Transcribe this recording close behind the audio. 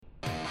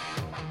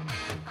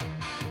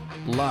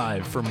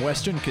Live from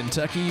Western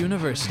Kentucky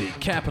University,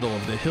 capital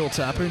of the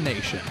Hilltopper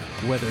Nation.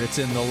 Whether it's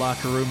in the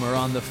locker room or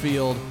on the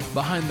field,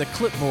 behind the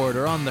clipboard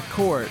or on the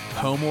court,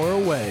 home or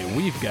away,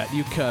 we've got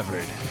you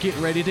covered. Get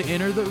ready to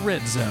enter the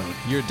Red Zone,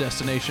 your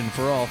destination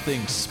for all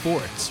things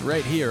sports,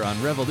 right here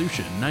on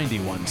Revolution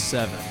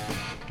 91.7.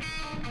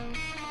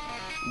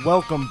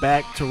 Welcome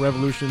back to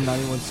Revolution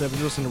 91.7.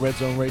 You're listening to Red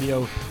Zone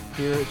Radio.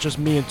 Here, it's just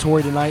me and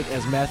Tori tonight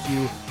as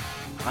Matthew.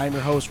 I'm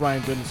your host,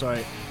 Ryan Gooden.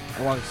 Sorry,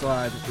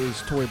 alongside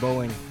is Tori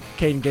Bowling,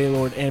 Caden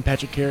Gaylord, and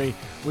Patrick Carey.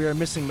 We are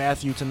missing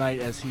Matthew tonight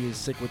as he is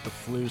sick with the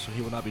flu, so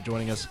he will not be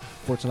joining us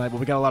for tonight. But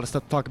we got a lot of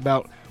stuff to talk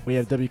about. We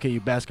have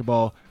WKU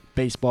basketball,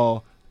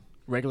 baseball,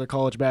 regular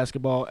college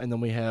basketball, and then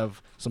we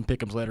have some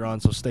pick'ems later on,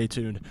 so stay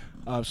tuned.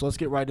 So let's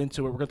get right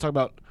into it. We're going to talk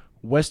about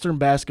Western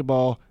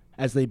basketball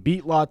as they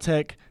beat La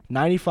Tech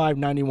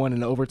 95-91 in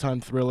an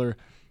overtime thriller.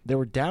 They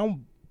were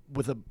down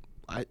with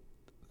I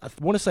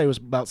want to say it was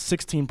about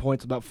 16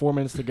 points, about 4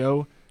 minutes to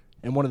go,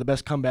 and one of the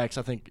best comebacks,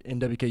 I think, in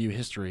WKU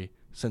history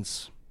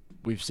since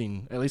we've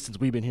seen, at least since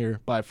we've been here,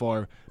 by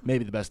far,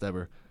 maybe the best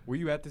ever. Were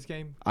you at this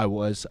game? I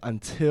was,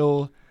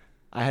 until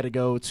I had to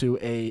go to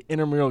a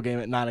intramural game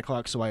at 9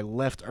 o'clock, so I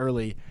left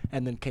early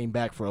and then came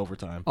back for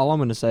overtime. All I'm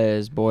going to say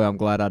is, boy, I'm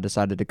glad I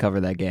decided to cover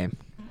that game.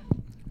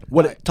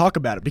 Talk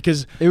about it,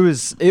 because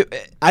there's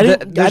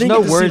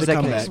no words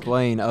that can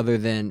explain other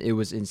than it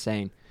was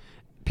insane.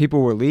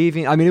 People were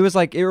leaving. I mean, it was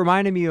like, it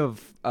reminded me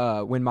of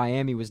when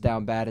Miami was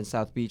down bad in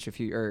South Beach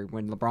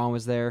when LeBron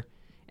was there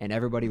and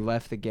everybody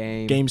left the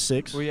game. Game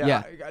 6. Well,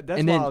 yeah. That's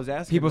and why then I was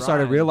asking people Ryan.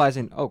 started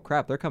realizing, oh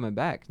crap, they're coming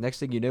back. Next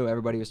thing you knew,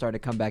 everybody was starting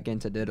to come back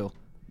into Diddle.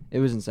 It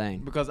was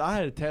insane. Because I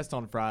had a test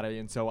on Friday,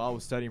 and so I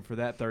was studying for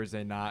that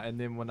Thursday night. And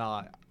then when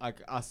I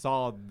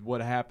saw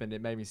what happened,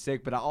 it made me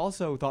sick. But I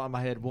also thought in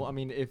my head, well, I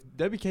mean, if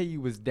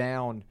WKU was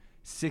down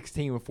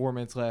 16 with 4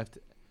 minutes left,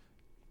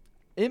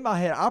 in my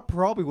head, I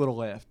probably would have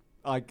left.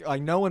 Like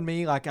knowing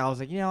me, I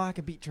was like, I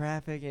could beat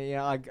traffic,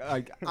 and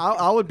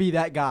I would be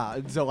that guy.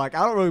 And so I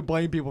don't really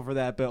blame people for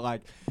that, but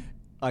like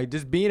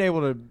just being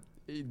able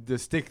to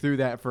stick through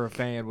that for a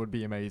fan would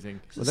be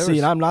amazing.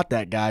 And I'm not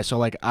that guy,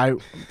 so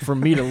for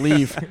me to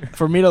leave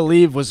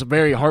was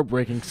very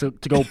heartbreaking. So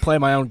to go play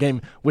my own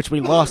game, which we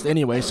lost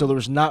anyway, so it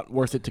was not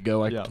worth it to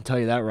go. I can tell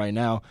you that right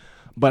now.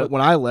 But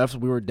when I left,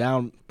 we were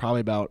down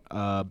probably about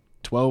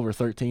 12 or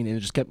 13, and it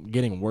just kept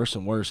getting worse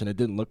and worse, and it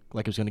didn't look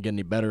like it was going to get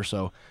any better.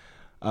 So.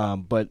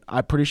 But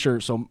I'm pretty sure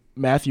 – so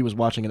Matthew was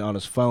watching it on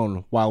his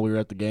phone while we were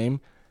at the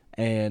game,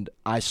 and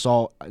I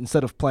saw –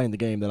 instead of playing the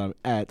game that I'm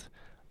at,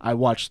 I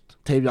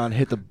watched Tavion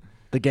hit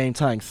the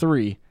game-tying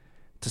 3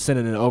 to send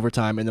it into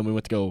overtime, and then we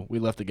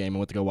left the game and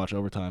went to go watch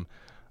overtime.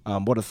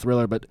 What a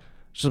thriller. But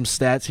some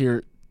stats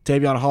here.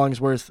 Tavion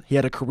Hollingsworth, he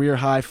had a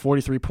career-high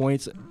 43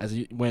 points as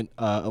he went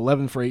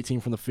 11 for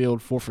 18 from the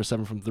field, 4 for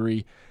 7 from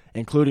 3,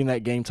 including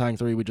that game-tying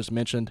 3 we just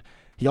mentioned.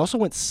 He also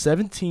went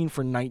 17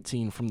 for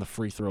 19 from the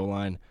free throw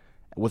line,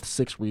 with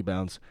 6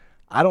 rebounds.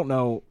 I don't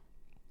know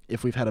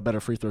if we've had a better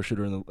free throw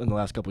shooter in the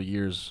last couple of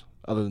years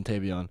other than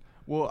Tavion.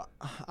 Well,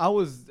 I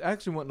was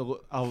actually wanting to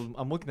look.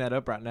 I'm looking that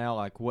up right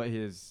now, what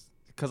his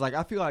 – because,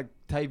 I feel like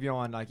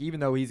Tavion, even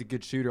though he's a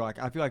good shooter,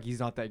 I feel like he's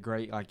not that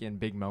great, in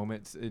big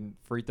moments in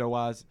free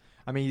throw-wise.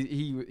 I mean,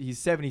 he's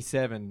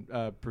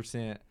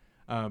 77%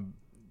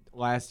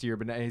 last year,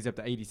 but now he's up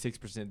to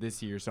 86%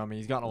 this year. So, I mean,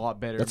 he's gotten a lot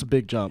better. That's a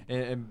big jump.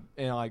 And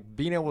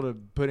being able to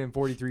put in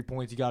 43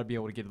 points, you got to be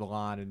able to get to the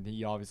line, and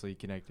he obviously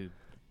connected.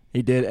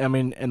 He did. I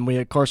mean, and we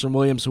had Carson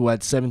Williams, who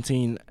had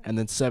 17 and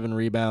then 7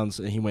 rebounds,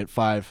 and he went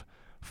 5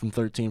 from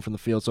 13 from the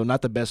field. So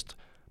not the best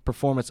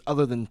performance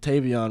other than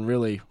Tavion,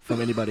 really,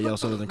 from anybody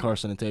else other than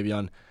Carson and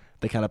Tavion.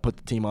 They kind of put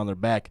the team on their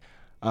back.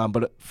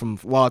 But from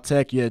La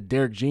Tech, you had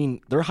Derek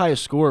Jean. Their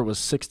highest score was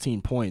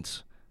 16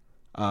 points.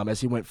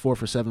 As he went 4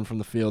 for 7 from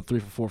the field, 3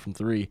 for 4 from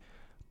 3.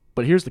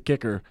 But here's the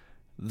kicker.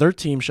 Their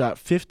team shot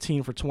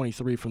 15 for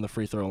 23 from the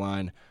free throw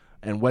line,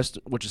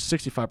 which is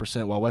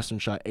 65%, while Western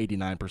shot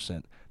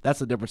 89%. That's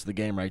the difference of the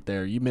game right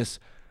there. You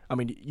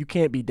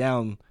can't be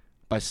down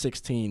by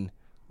 16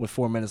 with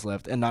 4 minutes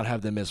left and not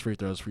have them miss free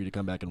throws for you to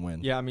come back and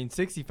win. Yeah,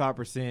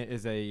 65%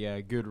 is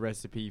a good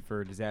recipe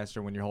for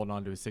disaster when you're holding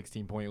on to a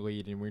 16-point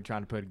lead and we're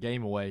trying to put a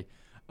game away.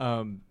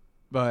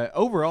 But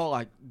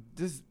overall,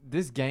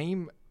 this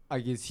game –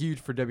 is huge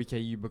for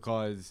WKU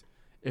because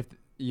if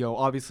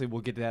obviously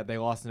we'll get to that. They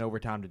lost in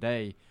overtime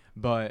today,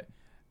 but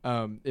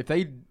if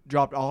they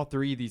dropped all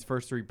 3 of these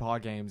first 3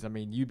 pod games,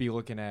 you'd be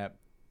looking at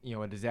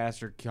a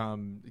disaster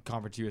come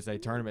Conference USA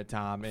tournament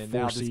time, and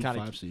now this kind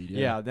of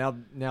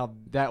now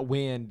that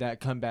win,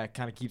 that comeback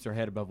kind of keeps their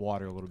head above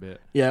water a little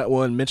bit. Yeah,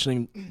 well, and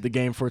mentioning the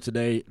game for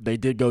today, they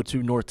did go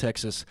to North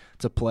Texas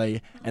to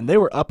play, and they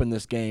were up in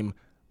this game.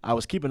 I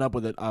was keeping up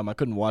with it. I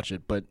couldn't watch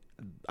it, but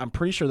I'm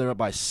pretty sure they were up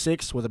by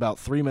 6 with about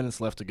 3 minutes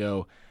left to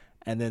go,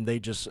 and then they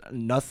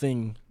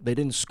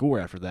didn't score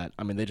after that.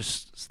 They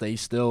just stayed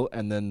still,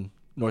 and then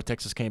North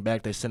Texas came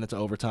back. They sent it to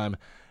overtime,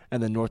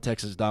 and then North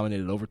Texas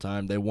dominated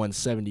overtime. They won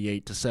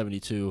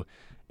 78-72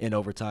 in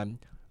overtime.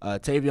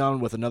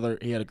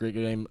 Tavion he had a great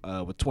game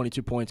with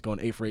 22 points, going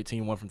 8 for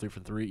 18, 1 from 3 for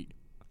 3,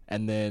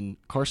 And then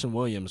Carson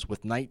Williams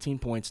with 19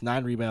 points,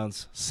 9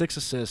 rebounds, 6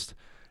 assists,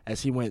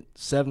 as he went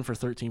 7 for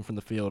 13 from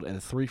the field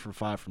and 3 for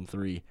 5 from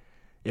 3.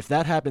 If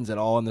that happens at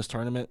all in this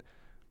tournament,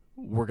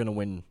 we're going to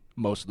win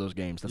most of those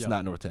games. That's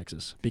not North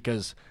Texas.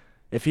 Because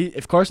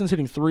if Carson's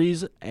hitting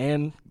threes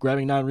and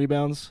grabbing 9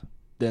 rebounds,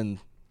 then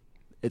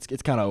it's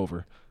kind of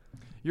over.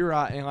 You're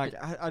right, and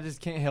I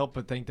just can't help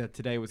but think that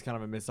today was kind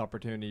of a missed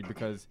opportunity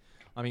because,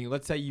 I mean,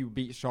 let's say you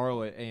beat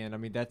Charlotte, and I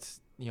mean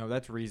that's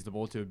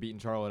reasonable to have beaten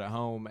Charlotte at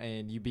home,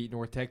 and you beat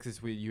North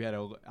Texas.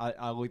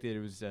 I looked at it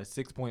was a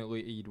 6-point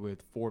lead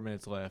with 4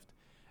 minutes left,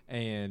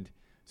 and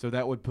so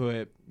that would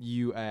put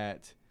you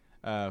at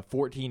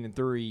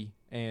 14-3,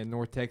 and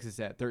North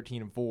Texas at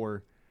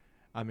 13-4.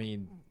 I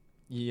mean,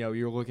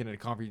 you're looking at a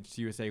Conference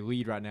USA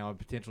lead right now,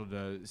 potential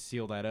to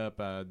seal that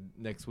up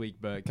next week,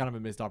 but kind of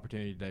a missed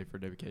opportunity today for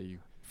WKU.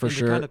 For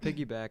sure. To kind of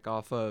piggyback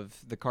off of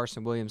the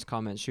Carson Williams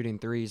comment, shooting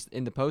threes,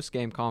 in the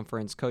post-game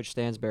conference, Coach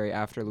Stansbury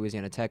after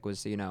Louisiana Tech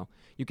was,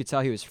 you could tell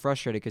he was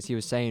frustrated because he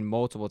was saying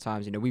multiple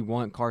times, we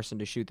want Carson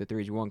to shoot the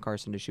threes. We want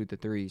Carson to shoot the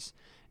threes.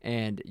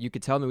 And you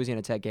could tell in the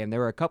Louisiana Tech game, there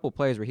were a couple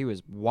plays where he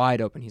was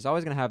wide open. He's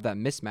always going to have that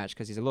mismatch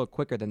because he's a little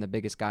quicker than the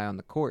biggest guy on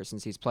the court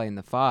since he's playing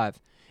the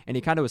 5. And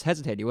he kind of was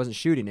hesitating. He wasn't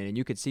shooting it. And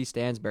you could see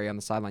Stansbury on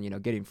the sideline,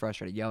 getting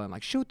frustrated, yelling,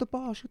 like, shoot the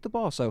ball, shoot the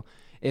ball. So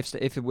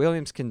if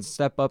Williams can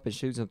step up and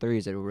shoot some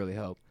threes, it will really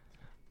help.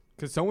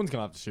 Because someone's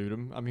going to have to shoot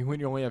them. I mean, when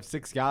you only have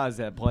 6 guys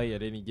that play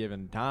at any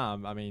given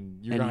time, I mean,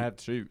 you're going to have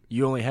to shoot.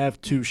 You only have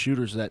 2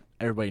 shooters that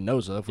everybody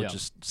knows of, which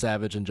is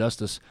Savage and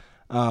Justice.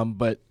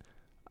 But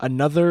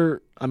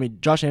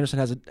Josh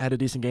Anderson had a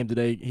decent game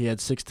today. He had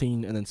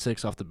 16 and then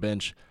 6 off the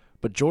bench.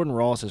 But Jordan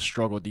Ross has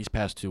struggled these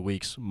past 2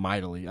 weeks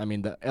mightily. I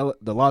mean,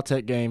 the La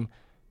Tech game,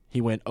 he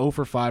went 0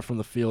 for 5 from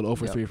the field, 0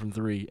 for 3 from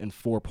 3, and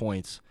 4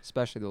 points.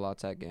 Especially the La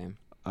Tech game.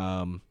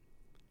 And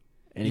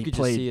he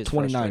played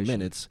 29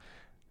 minutes.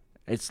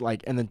 It's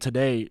like, and then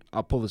today,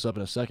 I'll pull this up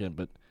in a second,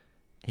 but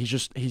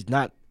he's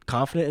not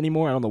confident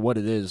anymore. I don't know what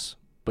it is,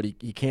 but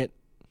he can't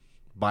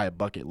buy a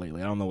bucket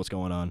lately. I don't know what's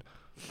going on.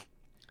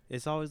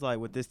 It's always like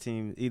with this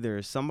team,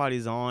 either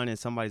somebody's on and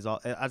somebody's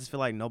off. I just feel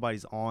like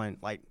nobody's on.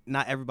 Like,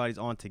 not everybody's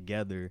on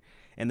together.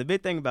 And the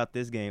big thing about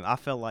this game, I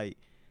felt like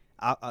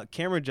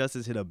Cameron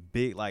Justice hit a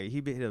big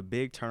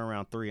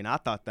turnaround 3, and I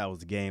thought that was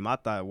the game. I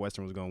thought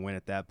Western was going to win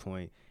at that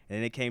point. And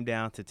then it came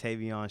down to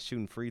Tavion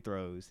shooting free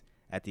throws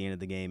at the end of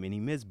the game, and he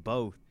missed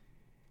both.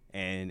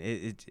 And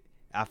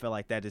I felt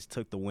like that just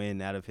took the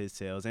wind out of his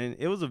sails. And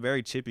it was a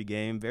very chippy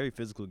game, very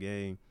physical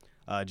game.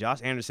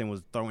 Josh Anderson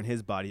was throwing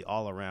his body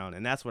all around,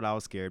 and that's what I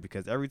was scared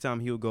because every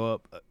time he would go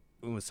up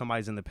when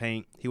somebody's in the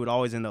paint, he would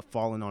always end up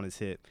falling on his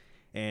hip.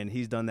 And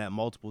he's done that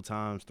multiple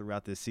times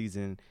throughout this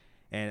season.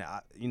 And,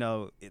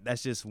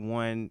 that's just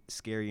one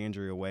scary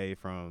injury away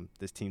from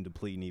this team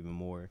depleting even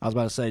more. I was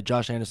about to say,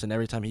 Josh Anderson,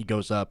 every time he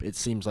goes up, it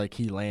seems like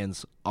he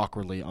lands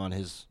awkwardly on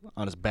his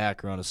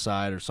back or on his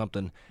side or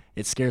something.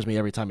 It scares me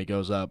every time he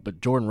goes up.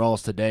 But Jordan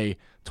Rawls today,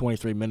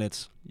 23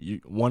 minutes,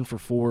 1 for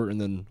 4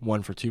 and then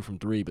 1 for 2 from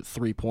 3, but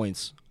 3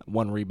 points,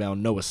 1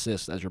 rebound, no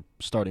assist as your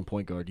starting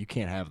point guard. You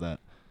can't have that.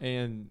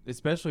 And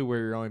especially where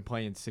you're only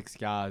playing 6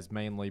 guys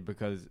mainly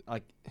because,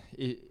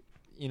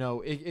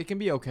 it can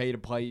be okay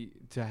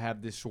to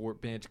have this short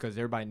bench because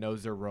everybody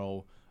knows their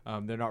role.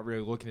 They're not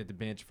really looking at the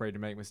bench afraid to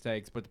make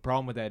mistakes. But the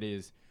problem with that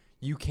is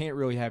you can't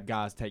really have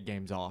guys take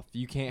games off.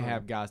 You can't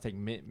have guys take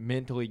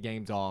mentally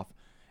games off.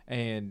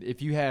 And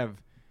if you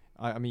have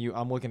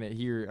I'm looking at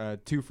here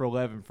 2 for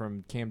 11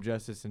 from Cam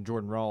Justice and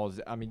Jordan Rawls.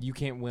 I mean, you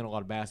can't win a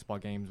lot of basketball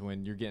games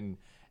when you're getting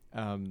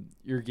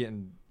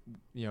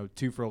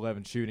 2 for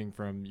 11 shooting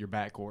from your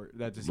backcourt.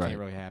 That just can't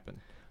really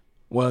happen.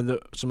 Well,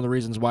 some of the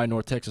reasons why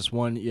North Texas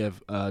won, you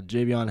have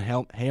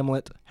Javion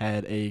Hamlet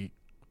had a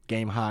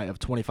game high of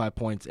 25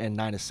 points and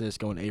 9 assists,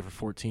 going 8 for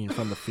 14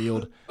 from the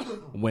field,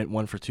 went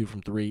 1 for 2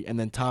 from 3. And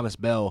then Thomas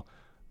Bell,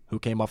 who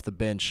came off the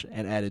bench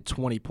and added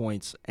 20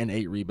 points and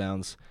 8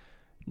 rebounds.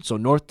 So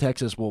North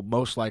Texas will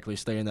most likely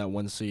stay in that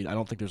 1 seed. I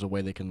don't think there's a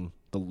way they'll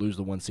lose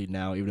the 1 seed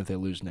now, even if they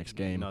lose next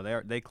game.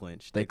 No, they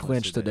clinched. They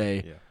clinched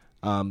today.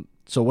 Yeah.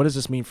 So what does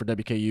this mean for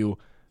WKU?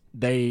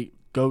 They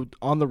go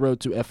on the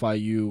road to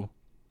FIU.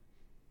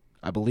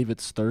 I believe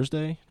it's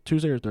Tuesday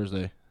or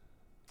Thursday.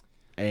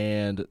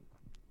 And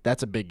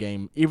that's a big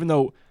game. Even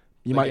though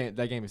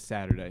that game is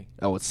Saturday.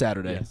 Oh, it's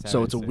Saturday. Yeah, Saturday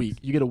so it's a 6. week.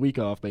 You get a week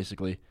off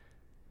basically.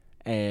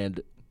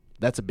 And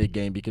that's a big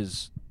game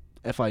because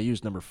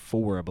FIU's number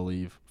 4, I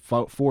believe.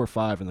 4 or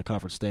 5 in the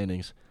conference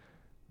standings.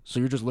 So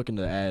you're just looking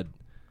to add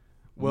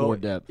more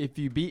depth. If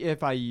you beat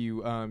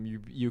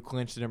FIU, you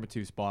clinch the number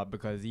 2 spot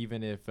because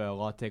even if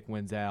La Tech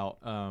wins out,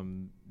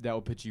 that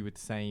will put you with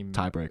the same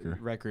tiebreaker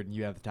record, and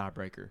you have the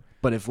tiebreaker.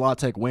 But if La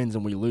Tech wins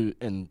and we lose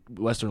and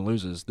Western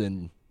loses,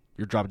 then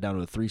you're dropping down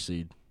to a 3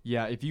 seed.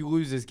 Yeah, if you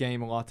lose this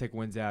game and La Tech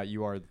wins out,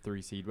 you are the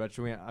 3 seed. Which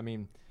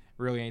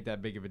really ain't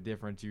that big of a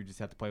difference. You just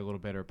have to play a little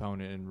better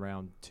opponent in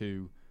round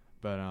 2.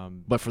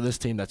 But for this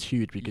team, that's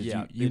huge because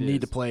you need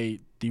to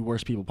play the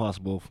worst people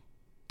possible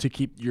to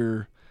keep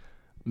your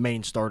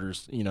main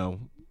starters,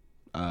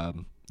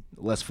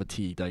 less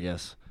fatigued, I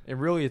guess. And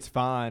really, it's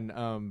fine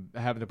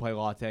having to play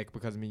La Tech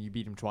because, I mean, you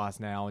beat them twice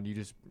now, and you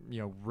just,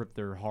 rip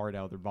their heart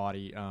out of their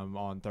body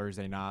on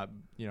Thursday night,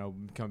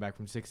 coming back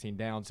from 16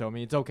 down. So, I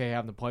mean, it's okay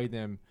having to play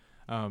them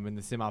in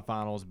the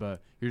semifinals,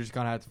 but you're just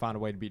going to have to find a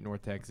way to beat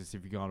North Texas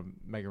if you're going to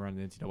make a run in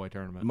the NCAA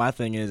tournament. My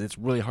thing is it's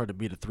really hard to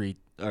beat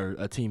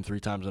a team 3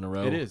 times in a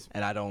row. It is.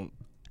 And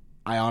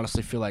I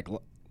honestly feel like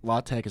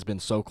La Tech has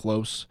been so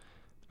close,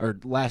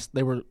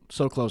 they were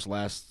so close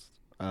last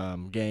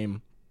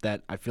game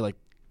that I feel like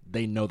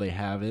they know they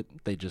have it.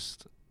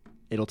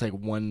 It'll take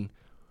one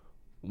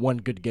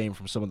good game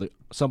from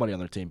somebody on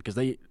their team because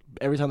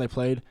every time they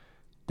played,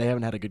 they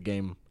haven't had a good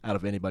game out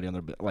of anybody on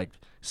their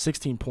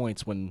 16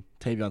 points when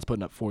Tavion's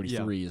putting up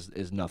 43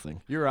 is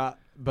nothing. You're right,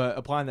 but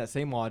applying that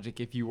same logic,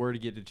 if you were to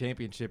get to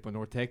championship with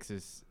North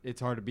Texas,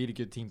 it's hard to beat a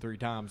good team 3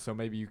 times. So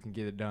maybe you can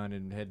get it done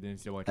and head to the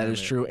NCAA tournament. That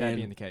is true, that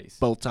being the case.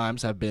 Both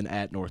times have been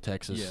at North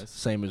Texas. Yes.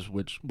 Same as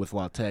with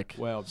La Tech.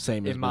 Well,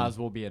 it might as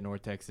well be at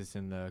North Texas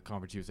in the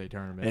Conference USA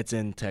tournament. It's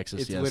in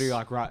Texas. It's yes.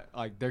 literally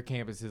like their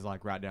campus is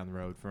like right down the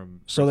road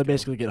from. So they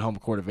basically get home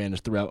court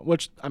advantage throughout.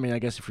 Which I mean, I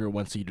guess if you're a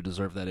 1 seed, you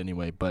deserve that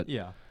anyway. But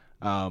yeah.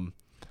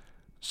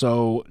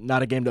 So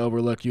not a game to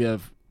overlook. You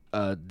have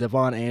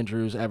Devon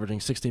Andrews averaging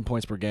 16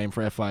 points per game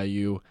for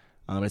FIU.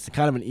 It's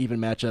kind of an even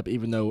matchup,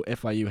 even though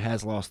FIU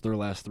has lost their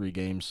last 3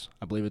 games.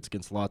 I believe it's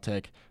against La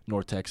Tech,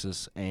 North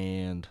Texas,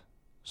 and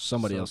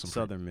somebody else.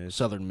 Southern Miss.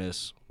 Southern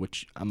Miss,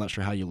 which I'm not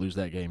sure how you lose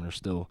that game. They're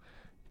still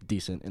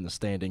decent in the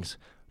standings.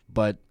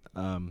 But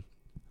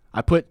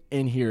I put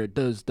in here,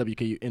 does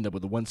WKU end up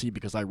with a 1 seed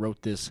because I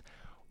wrote this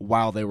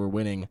while they were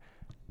winning,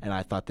 and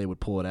I thought they would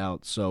pull it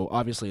out. So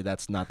obviously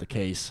that's not the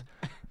case.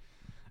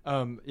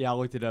 Yeah, I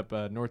looked it up.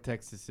 North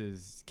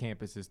Texas's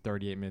campus is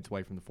 38 minutes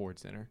away from the Ford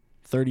Center.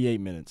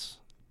 38 minutes.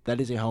 That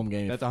is a home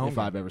game. That's a home game.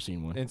 I've ever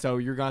seen one. And so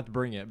you're going to have to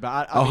bring it.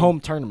 But I mean, home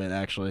tournament,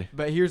 actually.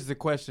 But here's the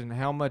question.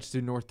 How much do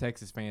North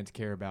Texas fans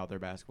care about their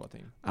basketball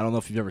team? I don't know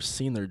if you've ever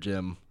seen their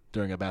gym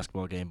during a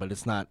basketball game, but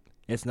it's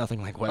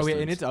nothing like Western's. Oh,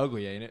 yeah, and it's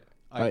ugly, ain't it?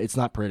 It's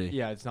not pretty.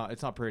 Yeah, it's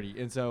not pretty.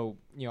 And so,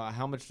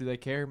 how much do they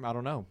care? I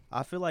don't know.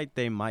 I feel like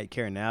they might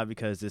care now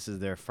because this is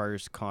their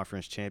first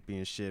conference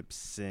championship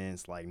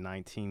since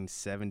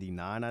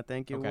 1979, I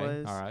think it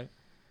was. All right.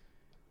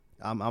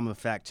 I'm gonna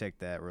fact check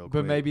that real quick.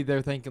 But maybe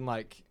they're thinking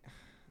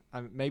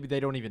maybe they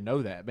don't even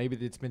know that. Maybe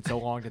it's been so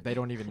long that they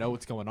don't even know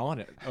what's going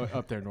on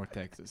up there in North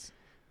Texas.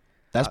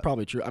 That's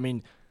probably true. I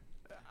mean,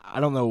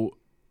 I don't know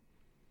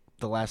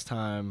the last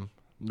time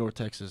North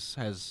Texas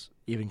has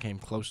even came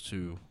close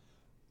to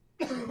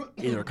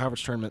either a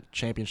conference tournament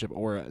championship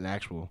or an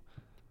actual.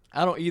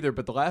 I don't either,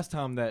 but the last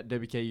time that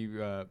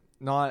WKU,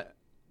 not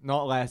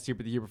last year,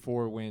 but the year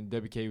before when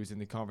WKU was in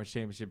the conference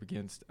championship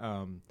against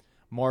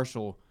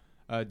Marshall,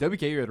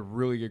 WKU had a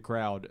really good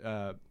crowd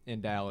in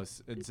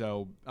Dallas, and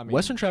so I mean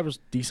Western travels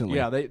decently.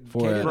 Yeah,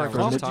 for a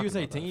Conference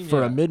USA team,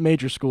 for a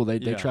mid-major school, they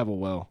travel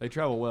well. They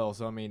travel well,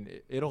 so I mean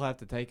it'll have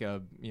to take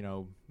a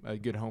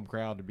good home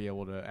crowd to be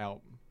able to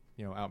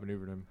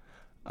outmaneuver them.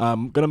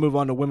 Going to move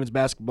on to women's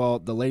basketball.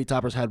 The Lady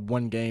Toppers had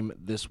one game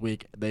this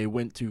week. They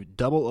went to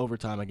double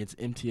overtime against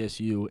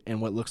MTSU in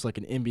what looks like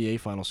an NBA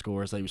final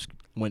score as they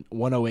went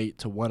 108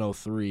 to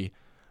 103.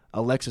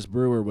 Alexis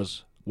Brewer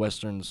was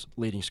Western's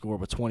leading scorer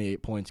with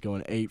 28 points,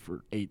 going 8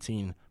 for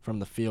 18 from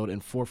the field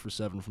and 4 for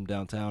 7 from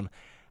downtown,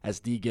 as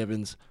Dee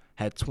Gibbons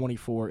had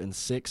 24 and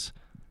 6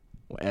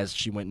 as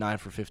she went 9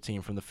 for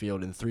 15 from the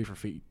field and 3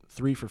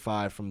 for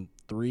 5 from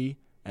 3.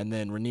 And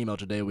then Raneem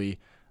El-Jadawi,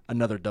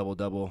 another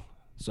double-double.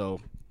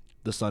 So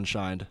the sun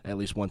shined at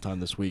least one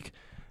time this week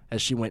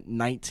as she went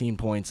 19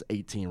 points,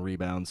 18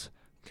 rebounds.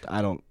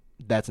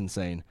 That's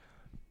insane.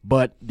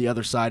 But the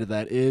other side of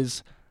that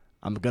is,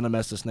 I'm going to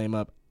mess this name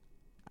up,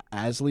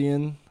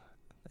 Island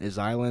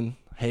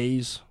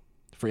Hayes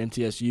for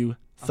MTSU,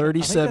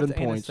 37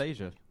 points.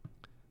 Anastasia.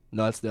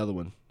 No, that's the other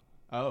one.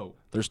 Oh.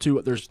 There's two.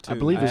 I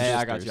believe there's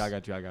I got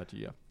you,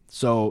 yeah.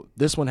 So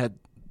this one had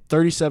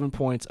 37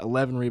 points,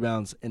 11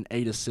 rebounds, and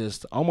 8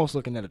 assists, almost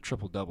looking at a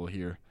triple-double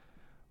here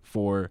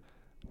for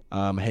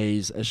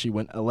Hayes as she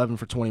went 11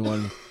 for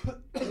 21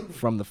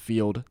 from the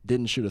field.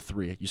 Didn't shoot a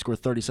 3. You scored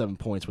 37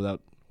 points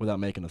without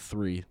making a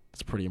 3.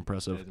 That's pretty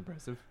impressive. That is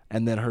impressive.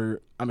 And then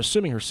I'm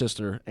assuming her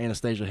sister,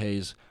 Anastasia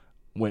Hayes,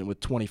 went with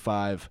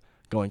 25,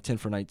 going 10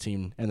 for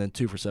 19, and then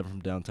 2 for 7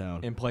 from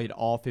downtown. And played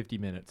all 50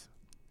 minutes.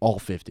 All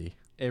 50.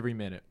 Every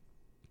minute.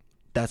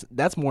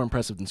 That's more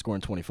impressive than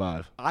scoring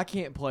 25. I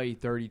can't play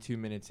 32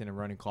 minutes in a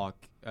running clock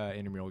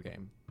intramural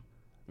game.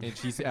 And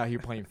she's out here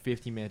playing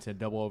 50 minutes in a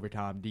double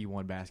overtime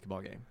D1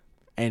 basketball game.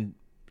 And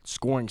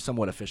scoring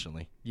somewhat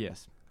efficiently.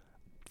 Yes.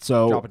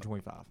 So dropping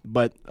 25.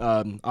 But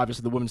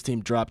obviously the women's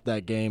team dropped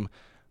that game,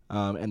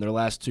 and their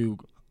last 2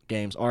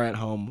 games are at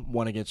home,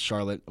 one against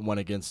Charlotte, one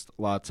against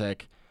La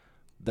Tech.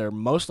 They're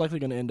most likely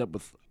going to end up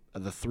with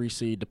the 3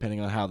 seed depending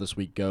on how this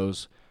week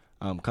goes.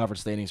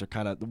 Conference standings are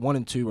kind of – the 1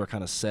 and 2 are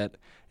kind of set.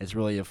 It's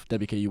really if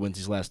WKU wins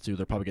these last 2,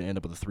 they're probably going to end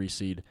up with a 3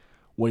 seed.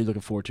 What are you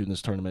looking forward to in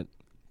this tournament?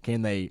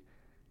 Can they,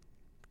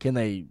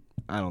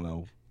 I don't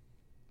know,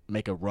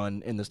 make a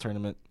run in this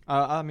tournament?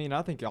 I mean,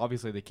 I think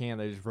obviously they can.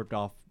 They just ripped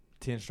off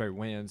 10 straight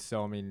wins.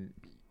 So, I mean,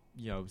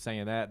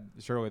 saying that,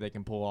 surely they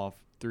can pull off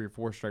 3 or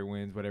 4 straight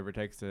wins, whatever it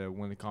takes to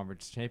win the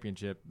conference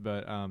championship.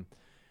 But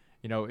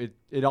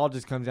it all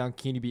just comes down,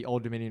 can you beat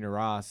Old Dominion or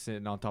Rice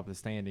sitting on top of the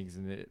standings?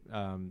 And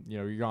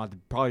you're going to have to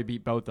probably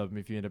beat both of them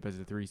if you end up as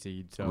a 3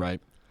 seed. So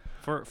right.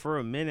 For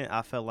a minute,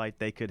 I felt like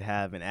they could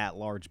have an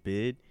at-large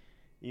bid.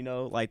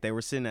 Like they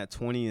were sitting at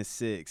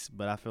 20-6,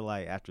 but I feel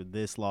like after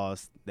this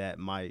loss, that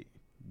might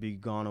be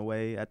gone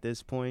away at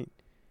this point.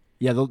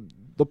 Yeah,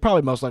 they'll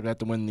probably most likely have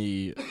to win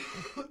the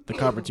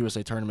Conference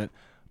USA tournament,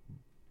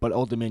 but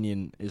Old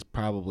Dominion is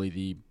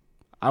probably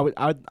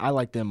I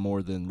like them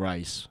more than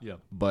Rice. Yeah.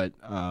 But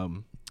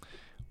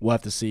we'll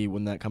have to see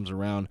when that comes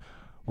around.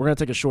 We're gonna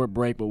take a short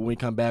break, but when we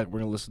come back,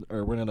 we're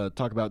gonna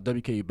talk about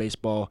WKU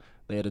baseball.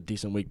 They had a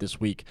decent week this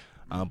week,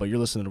 but you're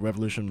listening to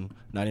Revolution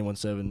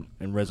 91.7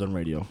 and Red Zone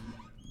Radio.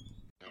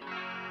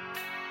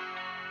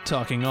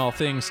 Talking all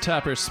things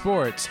Tapper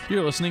sports,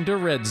 you're listening to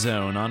Red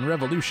Zone on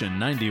Revolution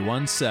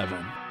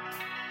 91.7.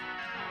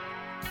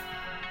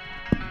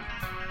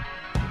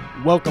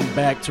 Welcome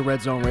back to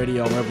Red Zone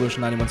Radio on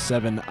Revolution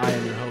 91.7. I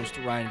am your host,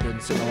 Ryan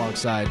Gooden, sitting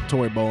alongside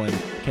Tori Boland,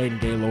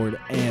 Caden Gaylord,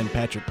 and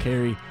Patrick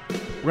Carey.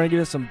 We're going to get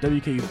into some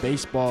WKU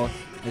baseball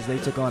as they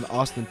took on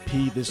Austin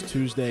Peay this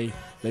Tuesday.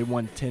 They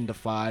won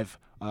 10-5.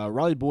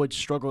 Riley Boyd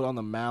struggled on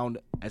the mound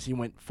as he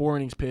went 4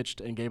 innings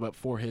pitched and gave up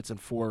 4 hits and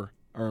 4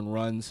 earned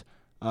runs.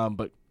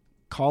 But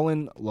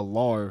Colin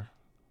Lallar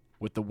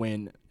with the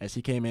win as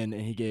he came in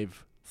and he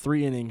gave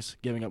 3 innings,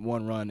 giving up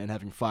 1 run and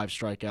having 5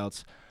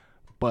 strikeouts.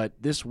 But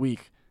this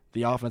week,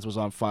 the offense was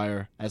on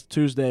fire. As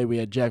Tuesday, we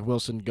had Jack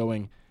Wilson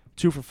going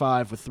 2 for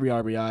 5 with 3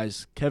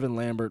 RBIs. Kevin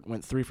Lambert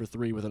went 3 for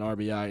 3 with an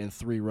RBI and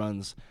 3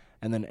 runs.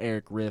 And then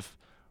Eric Riff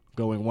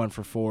going 1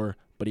 for 4,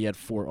 but he had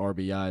 4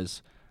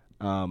 RBIs.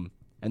 And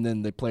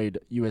then they played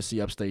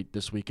USC Upstate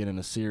this weekend in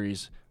a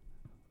series.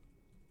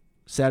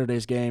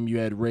 Saturday's game, you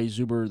had Ray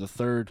Zuber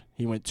III.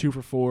 He went 2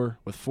 for 4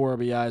 with 4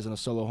 RBIs and a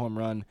solo home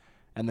run.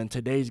 And then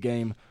today's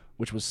game,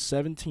 which was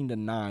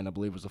 17-9, I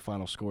believe was the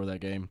final score of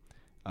that game.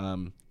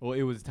 Well,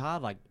 it was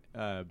tied like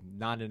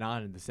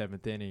 9-9 in the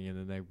 7th inning, and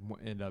then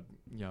they end up,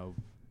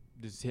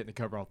 just hitting the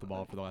cover off the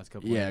ball for the last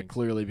couple of innings. Yeah,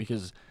 clearly,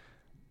 because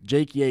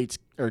Jake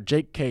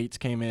Cates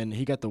came in.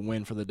 He got the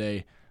win for the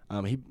day.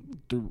 He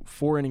threw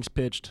 4 innings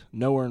pitched,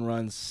 no earned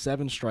runs,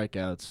 7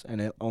 strikeouts, and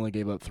it only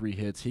gave up 3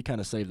 hits. He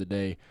kind of saved the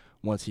day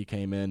once he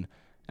came in.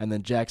 And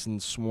then Jackson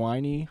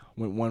Swiney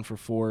went 1 for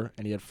 4,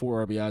 and he had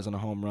 4 RBIs and a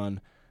home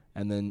run.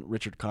 And then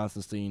Richard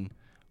Constantine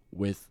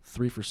with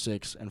 3 for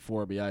 6 and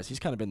 4 RBIs. He's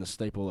kind of been the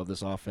staple of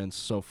this offense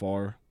so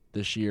far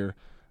this year.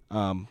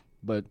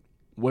 But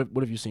what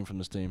have you seen from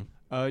this team?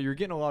 You're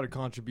getting a lot of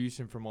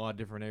contribution from a lot of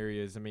different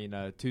areas. I mean,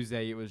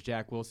 Tuesday it was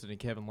Jack Wilson and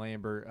Kevin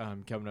Lambert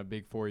coming up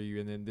big for you.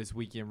 And then this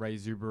weekend, Ray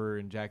Zuber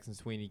and Jackson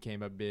Sweeney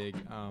came up big.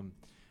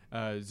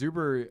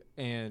 Zuber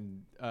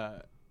and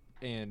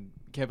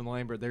Kevin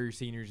Lambert, they're your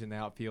seniors in the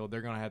outfield.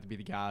 They're going to have to be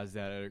the guys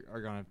that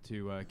are going to have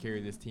to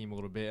carry this team a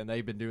little bit. And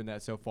they've been doing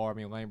that so far. I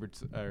mean,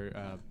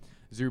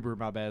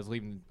 Zuber, is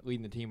leading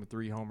the team with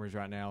 3 homers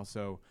right now.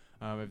 So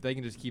if they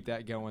can just keep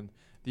that going.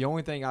 The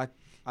only thing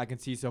I can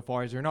see so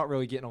far is they're not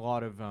really getting a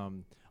lot of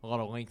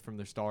length from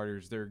their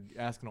starters. They're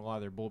asking a lot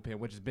of their bullpen,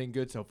 which has been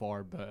good so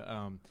far. But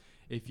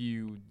if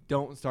you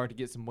don't start to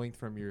get some length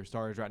from your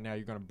starters right now,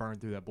 you're going to burn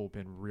through that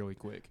bullpen really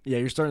quick. Yeah,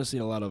 you're starting to see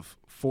a lot of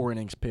 4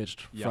 innings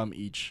pitched from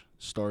each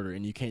starter,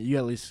 and you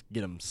at least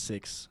get them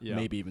 6,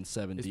 maybe even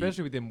 7 deep.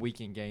 Especially with them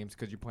weekend games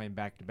because you're playing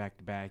back to back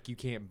to back. You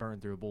can't burn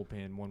through a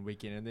bullpen one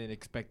weekend and then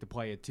expect to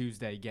play a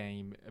Tuesday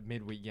game, a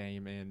midweek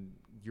game, and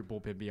your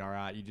bullpen be all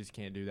right. You just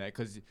can't do that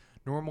because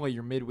normally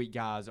your midweek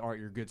guys aren't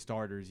your good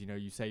starters.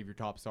 You save your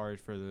top starters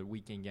for the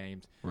weekend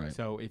games. Right.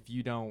 So if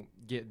you don't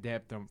get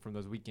depth from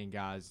those weekend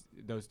guys,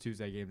 those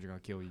Tuesday games are going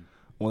to kill you.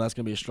 Well, that's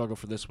going to be a struggle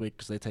for this week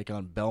because they take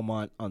on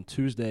Belmont on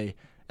Tuesday,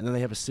 and then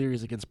they have a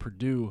series against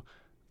Purdue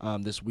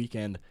this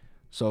weekend.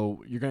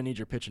 So you're going to need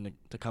your pitching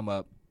to come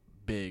up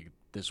big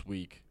this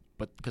week.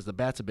 But because the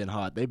bats have been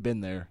hot, they've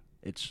been there.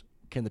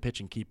 Can the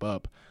pitching keep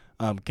up?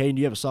 Caden,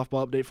 do you have a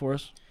softball update for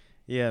us?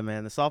 Yeah,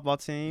 man. The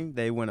softball team,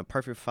 they went a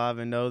perfect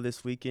 5-0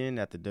 this weekend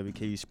at the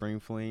WKU Spring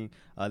Fling.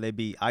 They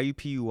beat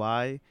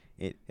IUPUI.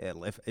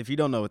 If you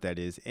don't know what that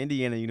is,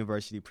 Indiana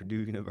University,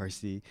 Purdue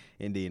University,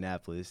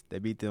 Indianapolis. They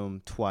beat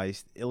them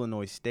twice,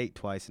 Illinois State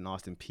twice, and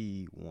Austin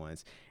Peay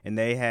once. And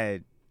they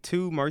had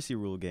 2 Mercy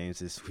Rule games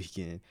this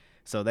weekend.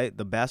 So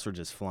the bats were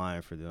just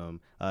flying for them.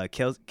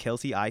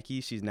 Kelsey Ike,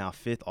 she's now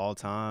 5th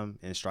all-time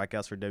in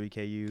strikeouts for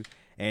WKU.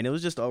 And it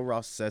was just an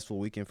overall successful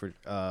weekend for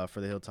the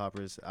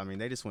Hilltoppers. I mean,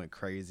 they just went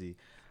crazy.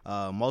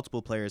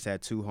 Multiple players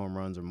had 2 home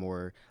runs or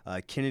more.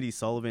 Kennedy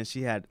Sullivan,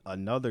 she had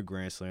another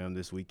grand slam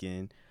this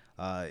weekend.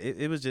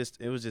 It was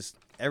just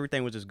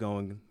everything was just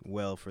going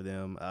well for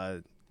them.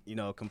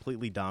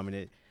 Completely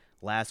dominant.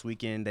 Last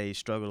weekend they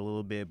struggled a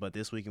little bit, but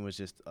this weekend was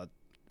just a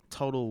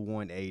total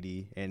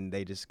 180, and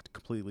they just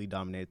completely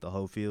dominated the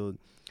whole field.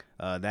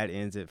 That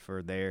ends it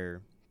for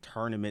their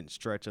tournament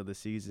stretch of the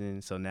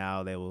season. So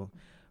now they will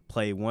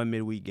play one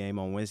midweek game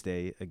on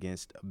Wednesday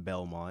against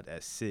Belmont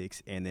at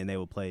 6, and then they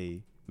will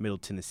play Middle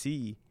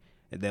Tennessee,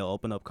 and they'll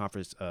open up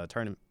conference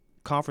tournament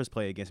conference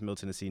play against Middle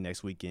Tennessee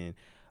next weekend,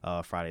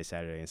 Friday,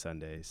 Saturday, and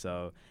Sunday.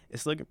 So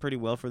it's looking pretty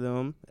well for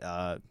them.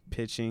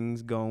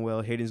 Pitching's going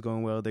well, hitting's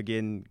going well. They're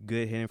getting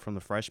good hitting from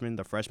the freshmen.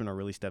 The freshmen are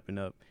really stepping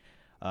up.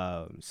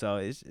 So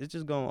it's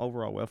just going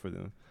overall well for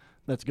them.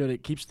 That's good.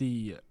 It keeps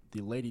the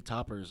lady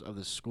toppers of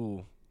the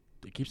school.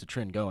 It keeps the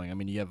trend going. I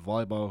mean, you have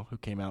volleyball who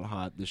came out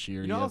hot this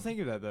year. I was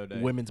thinking of that though,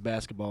 Dave. Women's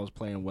basketball is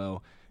playing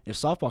well. If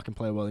softball can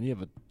play well,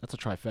 then that's a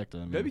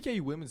trifecta. I mean,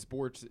 WKU women's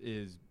sports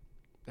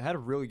had a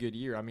really good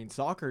year. I mean,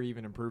 soccer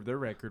even improved their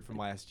record from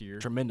last year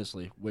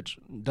tremendously, which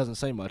doesn't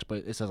say much,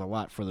 but it says a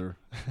lot for their.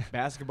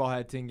 Basketball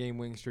had 10-game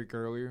winning streak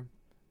earlier.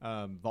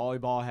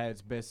 Volleyball had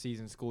its best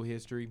season in school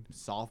history.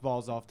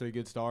 Softball's off to a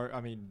good start. I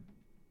mean,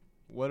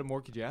 what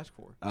more could you ask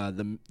for?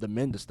 The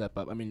men to step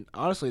up. I mean,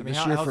 honestly, this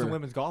year how's the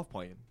women's golf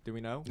playing? Do we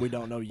know? We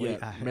don't know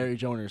yet. Mary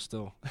Joyner is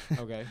still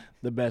okay.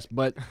 The best,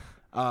 but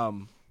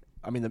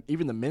I mean,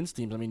 even the men's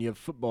teams. I mean, you have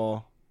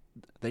football.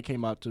 They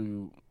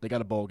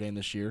got a bowl game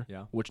this year,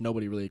 which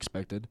nobody really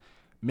expected.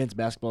 Men's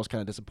basketball is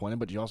kind of disappointing,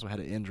 but you also had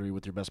an injury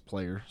with your best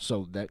player,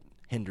 so that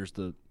hinders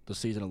the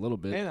season a little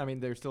bit. And I mean,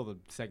 they're still the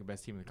second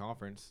best team in the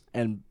conference.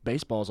 And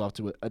baseball is off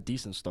to a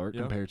decent start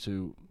compared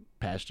to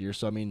past years.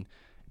 So I mean,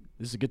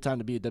 this is a good time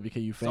to be a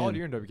WKU fan. Solid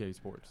year in WKU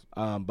sports.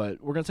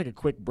 But we're gonna take a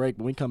quick break.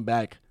 When we come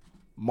back,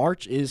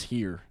 March is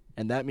here,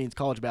 and that means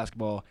college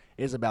basketball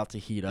is about to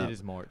heat up. It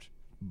is March.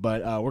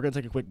 But we're going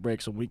to take a quick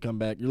break, so when we come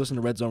back, you're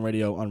listening to Red Zone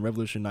Radio on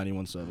Revolution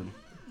 91.7.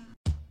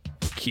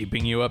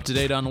 Keeping you up to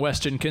date on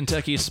Western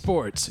Kentucky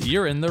sports,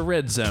 you're in the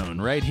Red Zone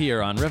right here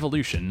on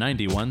Revolution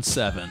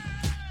 91.7.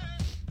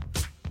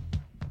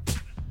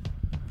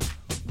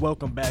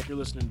 Welcome back. You're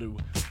listening to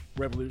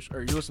Red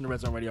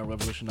Zone Radio on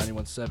Revolution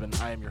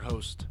 91.7. I am your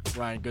host,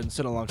 Ryan Gooden.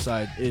 Sitting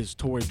alongside is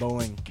Tori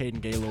Bowling,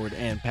 Caden Gaylord,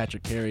 and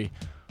Patrick Carey.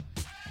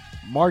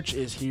 March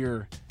is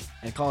here,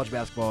 and college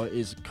basketball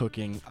is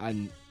cooking.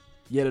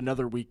 Yet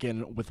another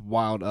weekend with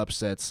wild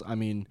upsets. I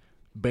mean,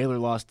 Baylor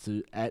lost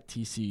at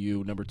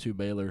TCU, number 2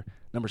 Baylor.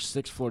 Number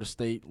 6 Florida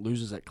State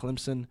loses at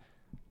Clemson.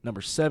 Number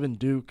 7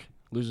 Duke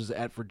loses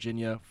at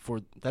Virginia.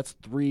 That's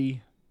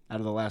 3 out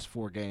of the last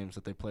 4 games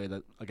that they played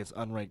against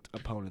unranked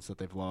opponents that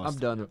they've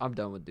lost. I'm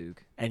done with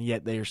Duke. And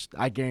yet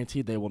I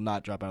guarantee they will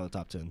not drop out of the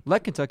top 10.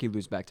 Let Kentucky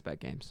lose back-to-back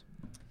games.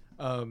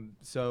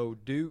 So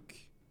Duke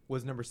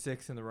was number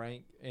 6 in the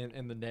rank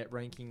in the net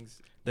rankings.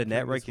 The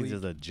net rankings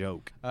is a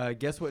joke.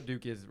 Guess what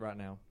Duke is right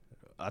now?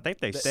 I think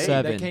they stayed.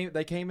 7.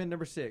 They came in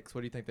number 6.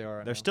 What do you think they are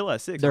right They're now? still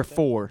at 6. They're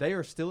 4. They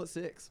are still at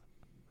 6.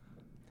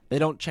 They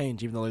don't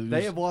change even though they lose.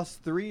 They have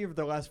lost 3 of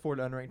their last 4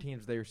 to unranked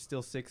teams. They are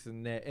still 6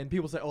 in net. And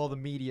people say, "Oh, the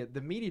media." The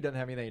media doesn't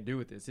have anything to do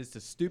with this. It's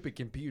the stupid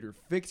computer.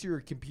 Fix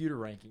your computer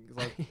rankings.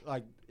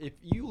 Like if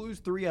you lose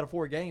 3 out of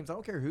 4 games, I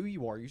don't care who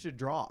you are. You should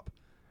drop.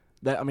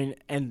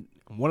 And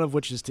one of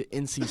which is to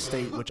NC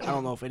State, which I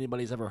don't know if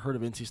anybody's ever heard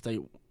of NC State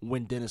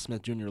when Dennis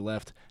Smith Jr.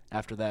 left.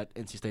 After that,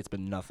 NC State's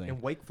been nothing.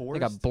 And Wake Forest.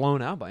 They got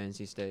blown out by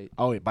NC State.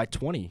 Oh, by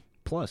 20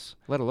 plus.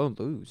 Let alone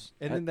lose.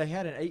 And then they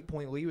had an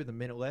 8-point lead with a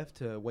minute left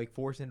to Wake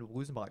Forest, ended up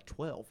losing by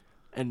 12.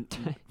 And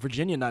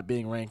Virginia not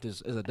being ranked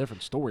is a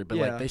different story,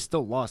 but they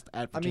still lost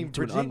at Virginia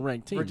to an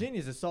unranked team.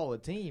 Virginia's a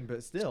solid team,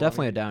 but still. It's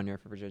definitely a down year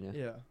for Virginia.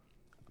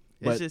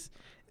 Yeah. It's just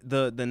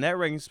the net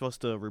ranking is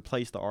supposed to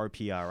replace the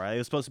RPI, right? It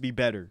was supposed to be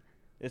better.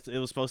 It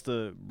was supposed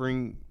to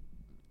bring.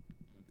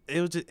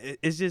 It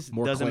just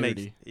more doesn't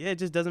clarity. it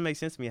just doesn't make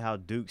sense to me how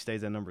Duke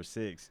stays at number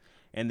 6,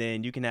 and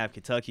then you can have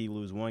Kentucky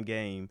lose 1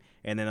 game,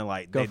 and then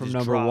go from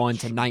number 1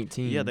 to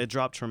 19. Yeah, they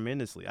dropped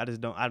tremendously. I just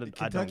don't.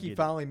 Kentucky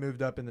finally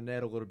moved up in the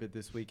net a little bit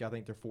this week. I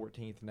think they're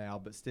 14th now,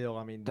 but still,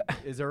 I mean,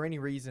 is there any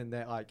reason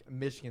that like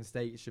Michigan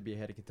State should be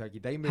ahead of Kentucky?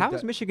 How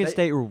is Michigan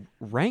State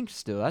ranked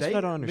still? That's what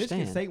I don't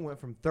understand. Michigan State went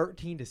from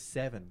 13 to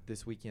 7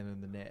 this weekend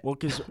in the net. Well,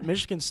 because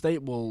Michigan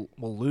State will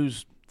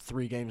lose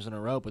 3 games in a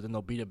row, but then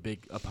they'll beat a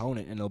big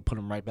opponent and they'll put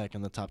them right back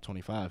in the top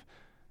 25.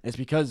 It's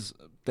because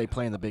they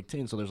play in the Big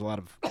Ten, so there's a lot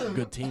of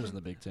good teams in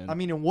the Big Ten. I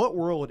mean, in what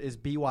world is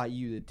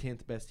BYU the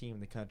 10th best team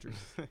in the country?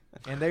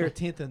 And they're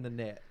 10th in the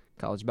net.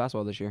 College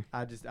basketball this year.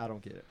 I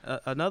don't get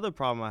it. Another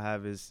problem I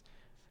have is,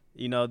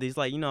 these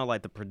like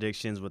the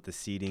predictions with the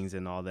seedings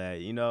and all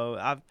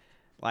that.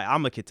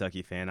 I'm a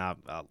Kentucky fan.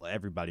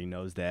 Everybody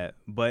knows that.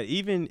 But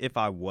even if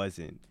I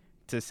wasn't,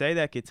 to say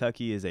that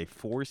Kentucky is a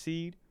 4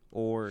 seed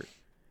or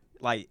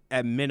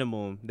at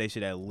minimum, they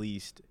should at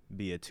least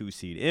be a 2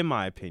 seed, in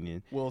my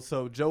opinion. Well,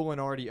 so Joe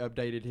Lenardi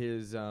updated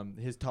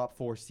his top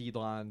 4 seed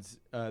lines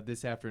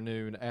this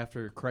afternoon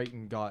after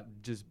Creighton got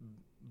just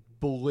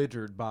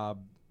belligered by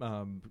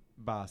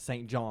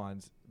St.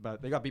 John's,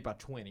 but they got beat by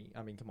 20.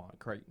 I mean, come on,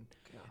 Creighton.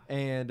 God.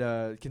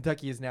 And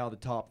Kentucky is now the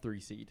top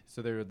 3 seed,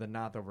 so they're the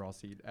 9th overall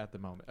seed at the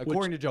moment,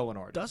 according to Joe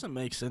Lenardi. Doesn't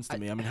make sense to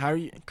me. I mean, how are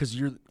you? Because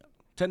you're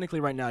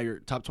technically right now you're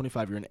top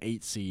 25. You're an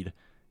 8 seed,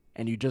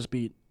 and you just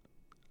beat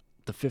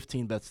the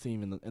 15th best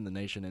team in the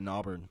nation in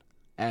Auburn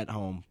at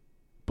home,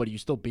 but you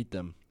still beat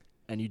them,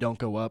 and you don't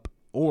go up,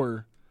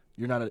 or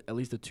you're not at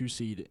least a 2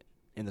 seed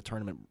in the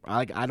tournament.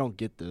 I don't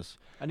get this.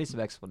 I need some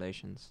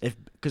explanations.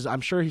 Because I'm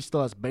sure he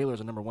still has Baylor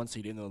as a number 1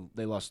 seed, even though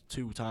they lost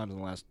 2 times in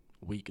the last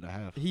week and a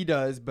half. He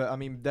does, but I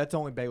mean that's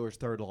only Baylor's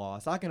third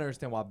loss. I can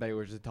understand why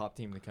Baylor's the top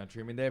team in the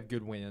country. I mean they have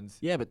good wins.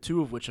 Yeah, but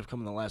 2 of which have come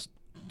in the last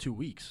 2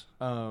 weeks.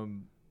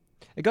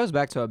 It goes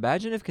back to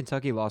imagine if